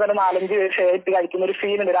പാത്രത്തിൽ തന്നെ 4-5 പേര് ഷെയർ കഴിക്കുന്ന ഒരു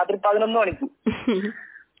ഫീൽ ഉണ്ട് രാത്രി 11 മണിക്ക്.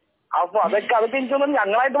 അപ്പൊ അതൊക്കെ എനിക്ക് തോന്നുന്നു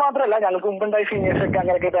ഞങ്ങളായിട്ട് മാത്രമല്ല, ഞങ്ങൾക്ക് മുമ്പുണ്ടായ സീനിയേഴ്സ് ഒക്കെ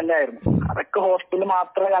അങ്ങനെയൊക്കെ തന്നെയായിരുന്നു. അതൊക്കെ ഹോസ്റ്റലിൽ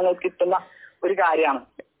മാത്രമേ ഞങ്ങൾക്ക് കിട്ടുന്ന ഒരു കാര്യമാണ്.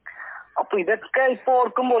 അപ്പൊ ഇതൊക്കെ ഇപ്പൊ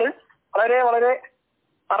ഓർക്കുമ്പോൾ വളരെ വളരെ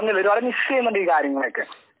പറഞ്ഞില്ല, ഒരുപാട് മിസ് ചെയ്യുന്നുണ്ട് ഈ കാര്യങ്ങളൊക്കെ.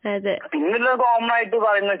 പിന്നുള്ള കോമൺ ആയിട്ട്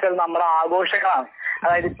പറയുന്നത് വെച്ചാൽ നമ്മുടെ ആഘോഷങ്ങളാണ്.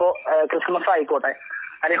 അതായത് ഇപ്പോ ക്രിസ്മസ് ആയിക്കോട്ടെ,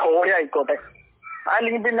 അല്ലെങ്കിൽ ഹോളി ആയിക്കോട്ടെ,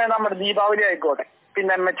 അല്ലെങ്കിൽ പിന്നെ നമ്മുടെ ദീപാവലി ആയിക്കോട്ടെ,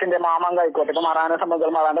 പിന്നെ MHന്റെ മാമാങ്ക ആയിക്കോട്ടെ, ഇപ്പൊ മറാനെ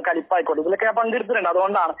സംബന്ധിച്ച് മറാന്റെ കലിപ്പായിക്കോട്ടെ, ഇതിലൊക്കെ ഞാൻ പങ്കെടുത്തിട്ടുണ്ട്.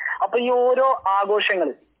 അതുകൊണ്ടാണ്. അപ്പൊ ഈ ഓരോ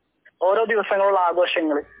ആഘോഷങ്ങള്, ഓരോ ദിവസങ്ങളുള്ള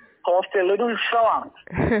ആഘോഷങ്ങള് ഹോസ്റ്റലിൽ ഒരു ഉത്സവമാണ്.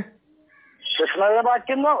 ക്രിസ്മസ്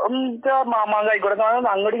ബാക്കിയുള്ള മാമാങ്ക ആയിക്കോട്ടെ,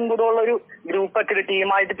 അങ്ങോട്ടും ഇങ്ങോട്ടും ഉള്ള ഒരു ഗ്രൂപ്പൊക്കെ ഒരു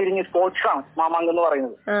ടീമായിട്ട് പിരിഞ്ഞ് സ്പോർട്സ് ആണ് മാമാങ്കം എന്ന്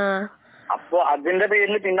പറയുന്നത്. അപ്പൊ അതിന്റെ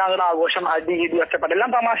പേരിൽ പിന്നെ അങ്ങോട്ട് ആഘോഷം, അടി ഇടി ഒറ്റപ്പെട്ട്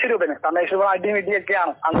എല്ലാം തമാശ രൂപേണ അടിയും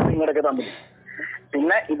ഇടിയൊക്കെയാണ് അങ്ങോട്ടും ഇങ്ങോട്ടൊക്കെ തമ്മിൽ.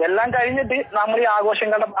 പിന്നെ ഇതെല്ലാം കഴിഞ്ഞിട്ട് നമ്മൾ ഈ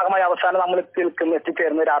ആഘോഷങ്ങളുടെ ഭാഗമായി അവസാനം നമ്മൾ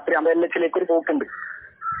എത്തിച്ചേർന്ന് രാത്രി ആകുമ്പോൾ LHലേക്ക് ഒരു പോക്കുണ്ട്.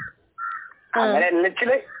 അങ്ങനെ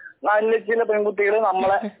LHലെ പെൺകുട്ടികൾ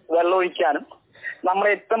നമ്മളെ വെള്ളം ഒഴിക്കാനും നമ്മളെ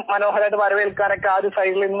ഏറ്റവും മനോഹരമായിട്ട് വരവേൽക്കാനൊക്കെ ആ ഒരു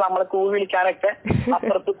സൈഡിൽ നിന്ന് നമ്മളെ കൂവി വിളിക്കാനൊക്കെ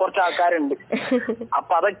അപ്പുറത്ത് കുറച്ച് ആൾക്കാരുണ്ട്.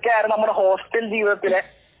 അപ്പൊ അതൊക്കെയായിരുന്നു നമ്മുടെ ഹോസ്റ്റൽ ജീവിതത്തിലെ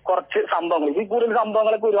കുറച്ച് സംഭവങ്ങൾ. ഇതിൽ കൂടുതൽ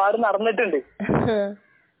സംഭവങ്ങളൊക്കെ ഒരുപാട് നടന്നിട്ടുണ്ട്.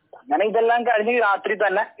 അങ്ങനെ ഇതെല്ലാം കഴിഞ്ഞ് രാത്രി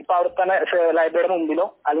തന്നെ ഇപ്പൊ അവിടെ തന്നെ ലൈബ്രറിയുടെ മുമ്പിലോ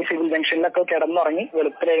അല്ലെങ്കിൽ സിവിൽ ജംഗ്ഷനിലൊക്കെ കിടന്നുറങ്ങി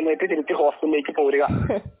വെളുപ്പിൽ എഴുന്നേറ്റ് തിരിച്ച് ഹോസ്റ്റലിലേക്ക് പോരുക.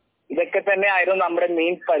 ഇതൊക്കെ തന്നെ ആയിരുന്നു നമ്മുടെ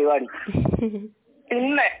മെയിൻ പരിപാടി.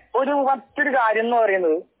 പിന്നെ മറ്റൊരു കാര്യം എന്ന്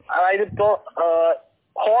പറയുന്നത്, അതായത് ഇപ്പോ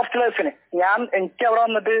ഹോസ്റ്റലേഴ്സിന് എനിക്ക് അവിടെ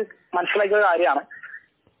വന്നിട്ട് മനസ്സിലാക്കിയ കാര്യമാണ്,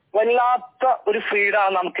 വല്ലാത്ത ഒരു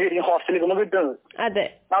ഫ്രീഡാണ് നമുക്ക് ഹോസ്റ്റലിൽ നിന്ന് കിട്ടുന്നത്.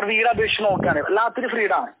 നമ്മുടെ വീട് അപേക്ഷിച്ച് നോക്കുകയാണ് വല്ലാത്തൊരു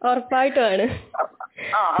ഫ്രീഡാണ്. ഉറപ്പായിട്ടുമാണ്.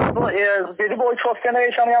 അപ്പൊ ഇത് ബോയ്സ് ഹോസ്റ്റലിന്റെ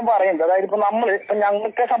കേസാണ് ഞാൻ പറയുന്നത്. അതായത് ഇപ്പൊ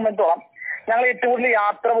ഞങ്ങളെ സംബന്ധിച്ചോളം ഞങ്ങൾ ഏറ്റവും കൂടുതൽ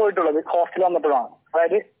യാത്ര പോയിട്ടുള്ളത് ഹോസ്റ്റലിൽ വന്നപ്പോഴാണ്.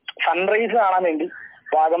 അതായത് സൺറൈസ് കാണാൻ വേണ്ടി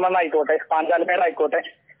വാഗമൺ ആയിക്കോട്ടെ, പാഞ്ചാലമേട് ആയിക്കോട്ടെ,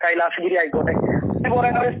 കൈലാസഗിരി ആയിക്കോട്ടെ,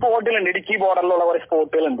 കുറെ സ്പോട്ടുകളുണ്ട്. ഇടുക്കി ബോർഡറിലുള്ള കുറെ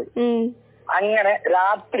സ്പോട്ടുകളുണ്ട്. അങ്ങനെ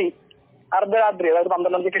അർദ്ധരാത്രി അതായത്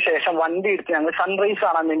 12 മണിക്ക് ശേഷം വണ്ടി എടുത്ത് ഞങ്ങൾ സൺറൈസ്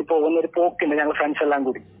കാണാൻ വേണ്ടി പോകുന്ന ഒരു പോക്കുണ്ട് ഞങ്ങൾ ഫ്രണ്ട്സ് എല്ലാം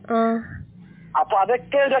കൂടി. അപ്പൊ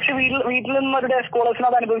അതൊക്കെ പക്ഷെ വീട്ടിൽ നിന്ന് ഒരു ഡേ സ്കോളേഴ്സിന്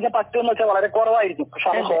അത് അനുഭവിക്കാൻ പറ്റുമെന്ന് വെച്ചാൽ വളരെ കുറവായിരിക്കും. പക്ഷെ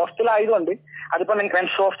അത് ഹോസ്റ്റൽ ആയതുകൊണ്ട്, അതിപ്പോ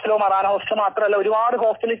ഫ്രണ്ട്സ് ഹോസ്റ്റലോ മറാന ഹോസ്റ്റലോ മാത്രമല്ല, ഒരുപാട്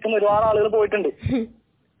ഹോസ്റ്റലിൽ നിൽക്കുന്ന ഒരുപാട് ആളുകൾ പോയിട്ടുണ്ട്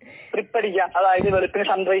ട്രിപ്പ് അടിക്കാൻ. അതായത് വെളുപ്പിന്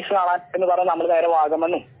സൺറൈസ് കാണാൻ എന്ന് പറഞ്ഞാൽ നമ്മൾ നേരെ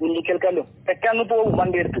വാഗമണ്ണും ഇല്ലിക്കൽക്കല്ലും ഒക്കെ അന്ന് പോകും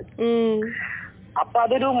വണ്ടി എടുത്ത്. അപ്പൊ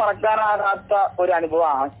അതൊരു മറക്കാനാകാത്ത ഒരു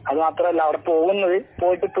അനുഭവമാണ്. അത് മാത്രമല്ല അവിടെ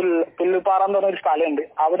പോയിട്ട് പുല്ലുപാറ എന്ന് പറഞ്ഞ ഒരു സ്ഥലമുണ്ട്,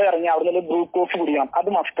 അവിടെ ഇറങ്ങി അവിടെ നിന്ന് ബ്രൂ കോഫി കുടിക്കണം, അത്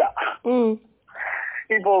മസ്റ്റാ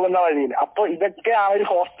ഈ പോകുന്ന വഴിയിൽ. അപ്പൊ ഇതൊക്കെ ആ ഒരു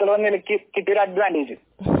ഹോസ്റ്റൽ എന്ന നിലയ്ക്ക് കിട്ടിയൊരു അഡ്വാൻറ്റേജ്.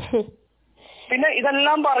 പിന്നെ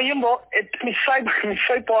ഇതെല്ലാം പറയുമ്പോ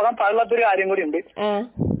മിസ്സായി പോകാൻ പാടില്ലാത്തൊരു കാര്യം കൂടി ഉണ്ട്.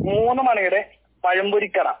 3 മണിയുടെ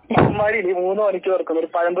പഴംപൊരിക്കട പാമ്പാടിയിൽ 3 മണിക്ക് തുറക്കുന്ന ഒരു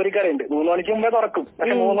പഴംപൊരിക്കടയുണ്ട്. 3 മണിക്ക് മുമ്പേ തുറക്കും,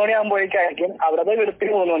 പക്ഷെ 3 മണിയാകുമ്പോഴേക്കായിരിക്കും അവിടെ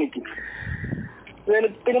വെളുപ്പിന് 3 മണിക്ക്.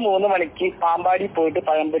 വെളുപ്പിന് 3 മണിക്ക് പാമ്പാടി പോയിട്ട്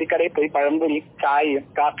പഴംപൊരിക്കടയിൽ പോയി പഴംപൊരി ചായയും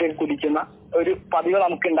കാപ്പിയും കുടിക്കുന്ന ഒരു പതിവ്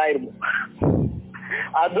നമുക്കുണ്ടായിരുന്നു.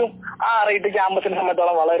 അതും ആ RIT ക്യാമ്പസിനെ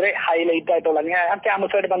സംബന്ധിച്ചോളം വളരെ ഹൈലൈറ്റ് ആയിട്ടുള്ള, ആ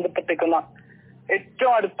ക്യാമ്പസുമായിട്ട് ബന്ധപ്പെട്ടിരിക്കുന്ന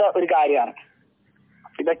ഏറ്റവും അടുത്ത ഒരു കാര്യമാണ്.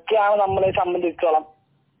 ഇതൊക്കെയാണ് നമ്മളെ സംബന്ധിച്ചോളം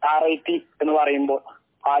RIT എന്ന് പറയുമ്പോൾ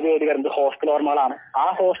ആദ്യമായിട്ട് വരുന്നത് ഹോസ്റ്റൽ ഓർമ്മകളാണ്. ആ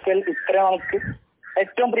ഹോസ്റ്റൽ ഇത്രയും നമുക്ക്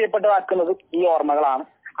ഏറ്റവും പ്രിയപ്പെട്ടതാക്കുന്നത് ഈ ഓർമ്മകളാണ്.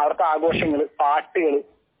 അവിടുത്തെ ആഘോഷങ്ങള്, പാട്ടുകള്,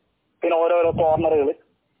 പിന്നെ ഓരോരോ കോർണറുകള്,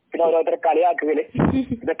 പിന്നെ ഓരോരുത്തരെ കളിയാക്കുകള്,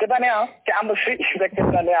 ഇതൊക്കെ തന്നെയാണ് ക്യാമ്പസ്, ഇതൊക്കെ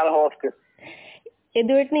തന്നെയാണ് ഹോസ്റ്റൽ.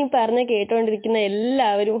 ഇതുമായിട്ട് നീ പറഞ്ഞ കേട്ടോണ്ടിരിക്കുന്ന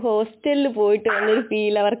എല്ലാവരും ഹോസ്റ്റലിൽ പോയിട്ട് വന്നൊരു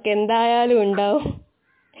ഫീൽ അവർക്ക് എന്തായാലും ഉണ്ടാവും.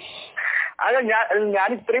 അതെ, ഞാൻ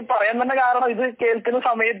ഇത്രയും പറയാൻ തന്നെ കാരണം ഇത് കേൾക്കുന്ന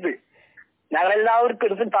സമയത്ത് ഞങ്ങളെല്ലാവർക്കും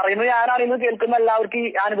ഇത് പറയുന്നത് ഞാനാണ്, ഇന്ന് കേൾക്കുന്ന എല്ലാവർക്കും ഈ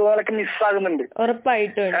അനുഭവങ്ങളൊക്കെ മിസ്സാകുന്നുണ്ട്.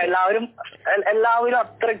 ഉറപ്പായിട്ടും എല്ലാവരും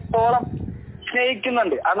അത്രത്തോളം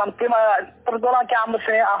സ്നേഹിക്കുന്നുണ്ട്. അത് നമുക്ക് അത്രത്തോളം ആ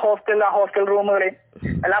ക്യാമ്പസിനെ, ആ ഹോസ്റ്റൽ റൂമുകളെയും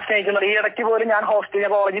എല്ലാം സ്നേഹിക്കുന്നുണ്ട്. ഈ ഇടയ്ക്ക് പോലും ഞാൻ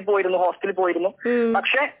കോളേജിൽ പോയിരുന്നു.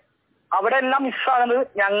 പക്ഷെ അവിടെ എല്ലാം മിസ്സാകുന്നത്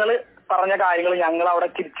ഞങ്ങള് പറഞ്ഞ കാര്യങ്ങൾ, ഞങ്ങൾ അവിടെ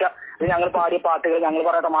ഞങ്ങൾ പാടിയ പാട്ടുകൾ, ഞങ്ങൾ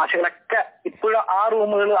പറയുന്ന തമാശകളൊക്കെ ഇപ്പോഴും ആ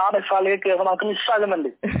റൂമുകൾ, ആ ബസ്സാളിലേക്ക് കയറുമ്പോൾ നമുക്ക് മിസ്സാകുന്നുണ്ട്.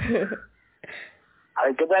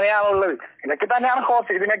 അതൊക്കെ തന്നെയാണുള്ളത്. ഇതൊക്കെ തന്നെയാണ്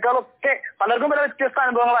ഹോസ്റ്റൽ. ഇതിനേക്കാളൊക്കെ പലർക്കും പല വ്യത്യസ്ത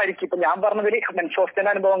അനുഭവങ്ങളായിരിക്കും. ഇപ്പൊ ഞാൻ പറഞ്ഞതിൽ മെൻസ്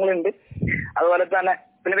ഹോസ്റ്റലിന്റെ അനുഭവങ്ങളുണ്ട്. അതുപോലെ തന്നെ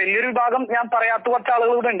പിന്നെ വലിയൊരു വിഭാഗം ഞാൻ പറയാത്ത കുറച്ച്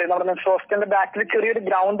ആളുകൾ കൂടെ ഉണ്ട്. നമ്മുടെ മെൻസ് ഹോസ്റ്റലിന്റെ ബാക്കിൽ ചെറിയൊരു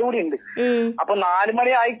ഗ്രൗണ്ട് കൂടി ഉണ്ട്. അപ്പൊ 4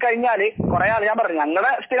 മണി ആയി കഴിഞ്ഞാല് കുറെ ആൾ, ഞാൻ പറഞ്ഞു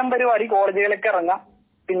ഞങ്ങളുടെ സ്ഥിരം പരിപാടി കോളേജുകളിലേക്ക് ഇറങ്ങാം,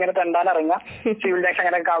 ഇങ്ങനെ തെണ്ടാൻ ഇറങ്ങുക, സിവിൽ ജംഗ്ഷൻ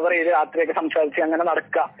അങ്ങനെ കവർ ചെയ്ത് രാത്രിയൊക്കെ സംസാരിച്ച് അങ്ങനെ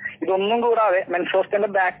നടക്കുക. ഇതൊന്നും കൂടാതെ മെൻസ്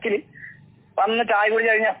ഹോസ്റ്റലിന്റെ ബാക്കിൽ വന്ന് ചായ കുടി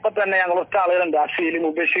കഴിഞ്ഞ അപ്പൊ തന്നെ ഞങ്ങൾ കുറച്ച് ആളുകളുണ്ട്, അഷീൽ,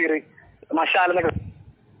 മുബഷീർ, മഷാൽ എന്നൊക്കെ.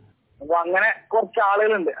 അപ്പൊ അങ്ങനെ കുറച്ച്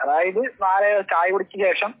ആളുകളുണ്ട്. അതായത് ചായ കുടിച്ച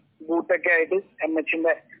ശേഷം ബൂട്ടൊക്കെ ആയിട്ട്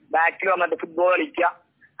MHന്റെ ബാക്കിൽ വന്നിട്ട് ഫുട്ബോൾ കളിക്കുക,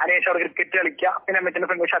 അതിനുശേഷം അവിടെ ക്രിക്കറ്റ് കളിക്കുക, പിന്നെ MHന്റെ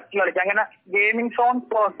ഫ്രണ്ട് ഷട്ടിൽ കളിക്കുക. അങ്ങനെ ഗെയിമിംഗ് സോൺ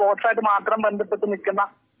സ്പോർട്സ് ആയിട്ട് മാത്രം ബന്ധപ്പെട്ട് നിൽക്കുന്ന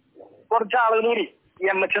കുറച്ച് ആളുകൾ കൂടി ഈ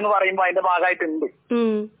MH എന്ന് പറയുമ്പോൾ അതിന്റെ ഭാഗമായിട്ടുണ്ട്.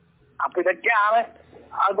 അപ്പൊ ഇതൊക്കെയാണ്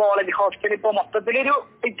ആ കോളേജ് ഹോസ്റ്റൽ. ഇപ്പൊ മൊത്തത്തിലൊരു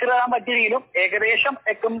പിക്ചർ തരാൻ പറ്റിയെങ്കിലും ഏകദേശം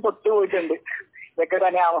ഒക്കെ തൊട്ടുപോയിട്ടുണ്ട്. ഇതൊക്കെ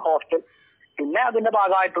തന്നെയാണ് ഹോസ്റ്റൽ. പിന്നെ അതിന്റെ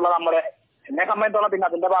ഭാഗമായിട്ടുള്ള നമ്മുടെ, എന്നെ സംബന്ധിച്ചോളം പിന്നെ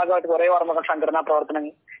അതിന്റെ ഭാഗമായിട്ട് കുറെ ഓർമ്മകൾ, സംഘടനാ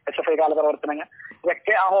പ്രവർത്തനങ്ങൾ, SFI കാല പ്രവർത്തനങ്ങൾ,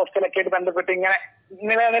 ഇതൊക്കെ ആ ഹോസ്റ്റലൊക്കെ ആയിട്ട് ബന്ധപ്പെട്ട് ഇങ്ങനെ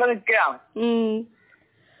നിലനിൽക്കുകയാണ്.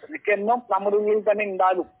 ഇതൊക്കെ എന്നും നമ്മുടെ ഉള്ളിൽ തന്നെ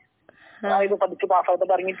ഉണ്ടാകും. അതായത് പഠിച്ച് പാസ്സായിട്ട്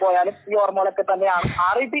ഇറങ്ങിപ്പോയാലും ഈ ഓർമ്മകളൊക്കെ തന്നെയാണ്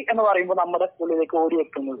RIT എന്ന് പറയുമ്പോൾ നമ്മുടെ ഉള്ളിലേക്ക് ഓടി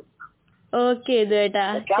വെക്കുന്നത്.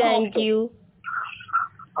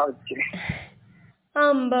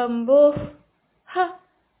 അമ്പമ്പോ,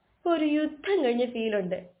 ഒരു യുദ്ധം കഴിഞ്ഞ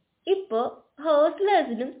ഫീലുണ്ട്. ഇപ്പോ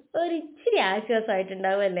ഹോസ്റ്റലേഴ്സിനും ഒരിച്ചിരി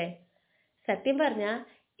ആശ്വാസമായിട്ടുണ്ടാവും അല്ലേ? സത്യം പറഞ്ഞാൽ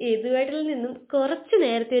യദുവേട്ടനിൽ നിന്നും കുറച്ചു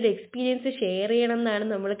നേരത്തെ ഒരു എക്സ്പീരിയൻസ് ഷെയർ ചെയ്യണം എന്നാണ്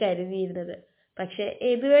നമ്മൾ കരുതിയിരുന്നത്. പക്ഷെ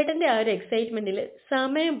യദുവേട്ടന്റെ ആ ഒരു എക്സൈറ്റ്മെന്റിൽ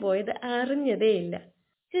സമയം പോയത് അറിഞ്ഞതേയില്ല.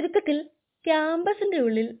 ചുരുക്കത്തിൽ ക്യാമ്പസിന്റെ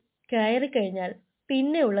ഉള്ളിൽ കയറി കഴിഞ്ഞാൽ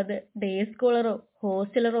പിന്നെ ഉള്ളത് ഡേ സ്കോളറോ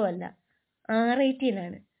ഹോസ്റ്റലറോ അല്ല,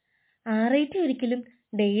 RITയിലാണ്. RIT ഒരിക്കലും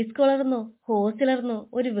ഡേ സ്കോളറെന്നോ ഹോസ്റ്റലറെന്നോ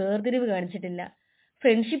ഒരു വേർതിരിവ് കാണിച്ചിട്ടില്ല.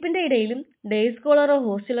 ഫ്രണ്ട്ഷിപ്പിന്റെ ഇടയിലും ഡേ സ്കോളറോ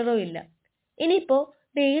ഹോസ്റ്റലറോ ഇല്ല. ഇനിയിപ്പോ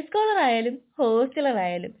ഡേ സ്കോളർ ആയാലും ഹോസ്റ്റലർ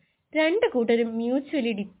ആയാലും 2 കൂട്ടരും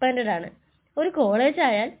മ്യൂച്വലി ഡിപ്പെൻഡഡ് ആണ്. ഒരു കോളേജ്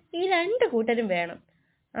ആയാൽ ഈ 2 കൂട്ടരും വേണം.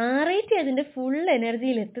 RIT അതിന്റെ ഫുൾ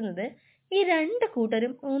എനർജിയിൽ എത്തുന്നത് ഈ 2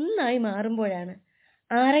 കൂട്ടരും ഒന്നായി മാറുമ്പോഴാണ്.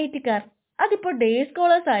 RITക്കാർ അതിപ്പോ ഡേ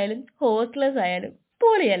സ്കോളേഴ്സ് ആയാലും ഹോസ്റ്റലേഴ്സ് ആയാലും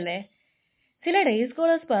പൊളിയല്ലേ? ചില ഡേ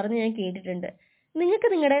സ്കോളേഴ്സ് പറഞ്ഞ് ഞാൻ കേട്ടിട്ടുണ്ട്, നിങ്ങൾക്ക്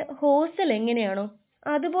നിങ്ങളുടെ ഹോസ്റ്റൽ എങ്ങനെയാണോ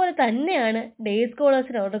അതുപോലെ തന്നെയാണ് ഡേ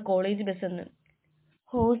സ്കോളേഴ്സിന് അവരുടെ കോളേജ് ബസ് എന്ന്.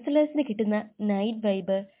 ഹോസ്റ്റലേഴ്സിന് കിട്ടുന്ന നൈറ്റ്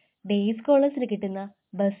വൈബ്, ഡേ സ്കോളേഴ്സിന് കിട്ടുന്ന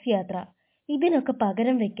ബസ് യാത്ര, ഇതിനൊക്കെ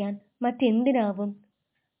പകരം വെക്കാൻ മറ്റെന്തിനാവും?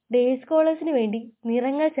 ഡേ സ്കോളേഴ്സിന് വേണ്ടി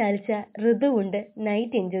നിറങ്ങൾ ചാലിച്ച ഋതുവുണ്ട്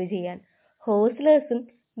നൈറ്റ് എൻജോയ് ചെയ്യാൻ. ഹോസ്റ്റലേഴ്സും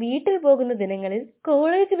വീട്ടിൽ പോകുന്ന ദിനങ്ങളിൽ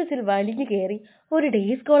കോളേജ് ബസ്സിൽ വലിഞ്ഞു കയറി ഒരു ഡേ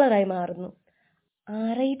സ്കോളറായി മാറുന്നു.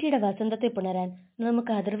 RITയുടെ വസന്തത്തെ പുണരാൻ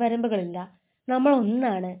നമുക്ക് അതിർവരമ്പുകളില്ല. നമ്മൾ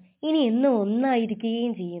ഒന്നാണ്, ഇനി എന്നും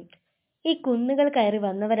ഒന്നായിരിക്കുകയും ചെയ്യും. ഈ കുന്നുകൾ കയറി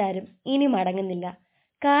വന്നവരാരും ഇനി മടങ്ങുന്നില്ല.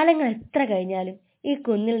 കാലങ്ങൾ എത്ര കഴിഞ്ഞാലും ഈ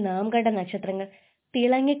കുന്നിൽ നാം കണ്ട നക്ഷത്രങ്ങൾ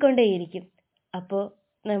തിളങ്ങിക്കൊണ്ടേയിരിക്കും. അപ്പോൾ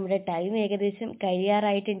നമ്മുടെ ടൈം ഏകദേശം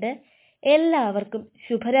കഴിയാറായിട്ടുണ്ട്. എല്ലാവർക്കും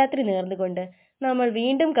ശുഭരാത്രി നേർന്നുകൊണ്ട് നമ്മൾ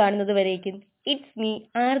വീണ്ടും കാണുന്നതുവരേക്കും it's me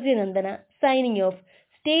RJ Nandana signing off.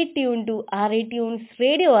 Stay tune to RA tunes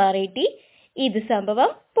radio RAT. ഇത് സംഭവം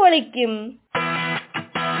പൊളിക്കും.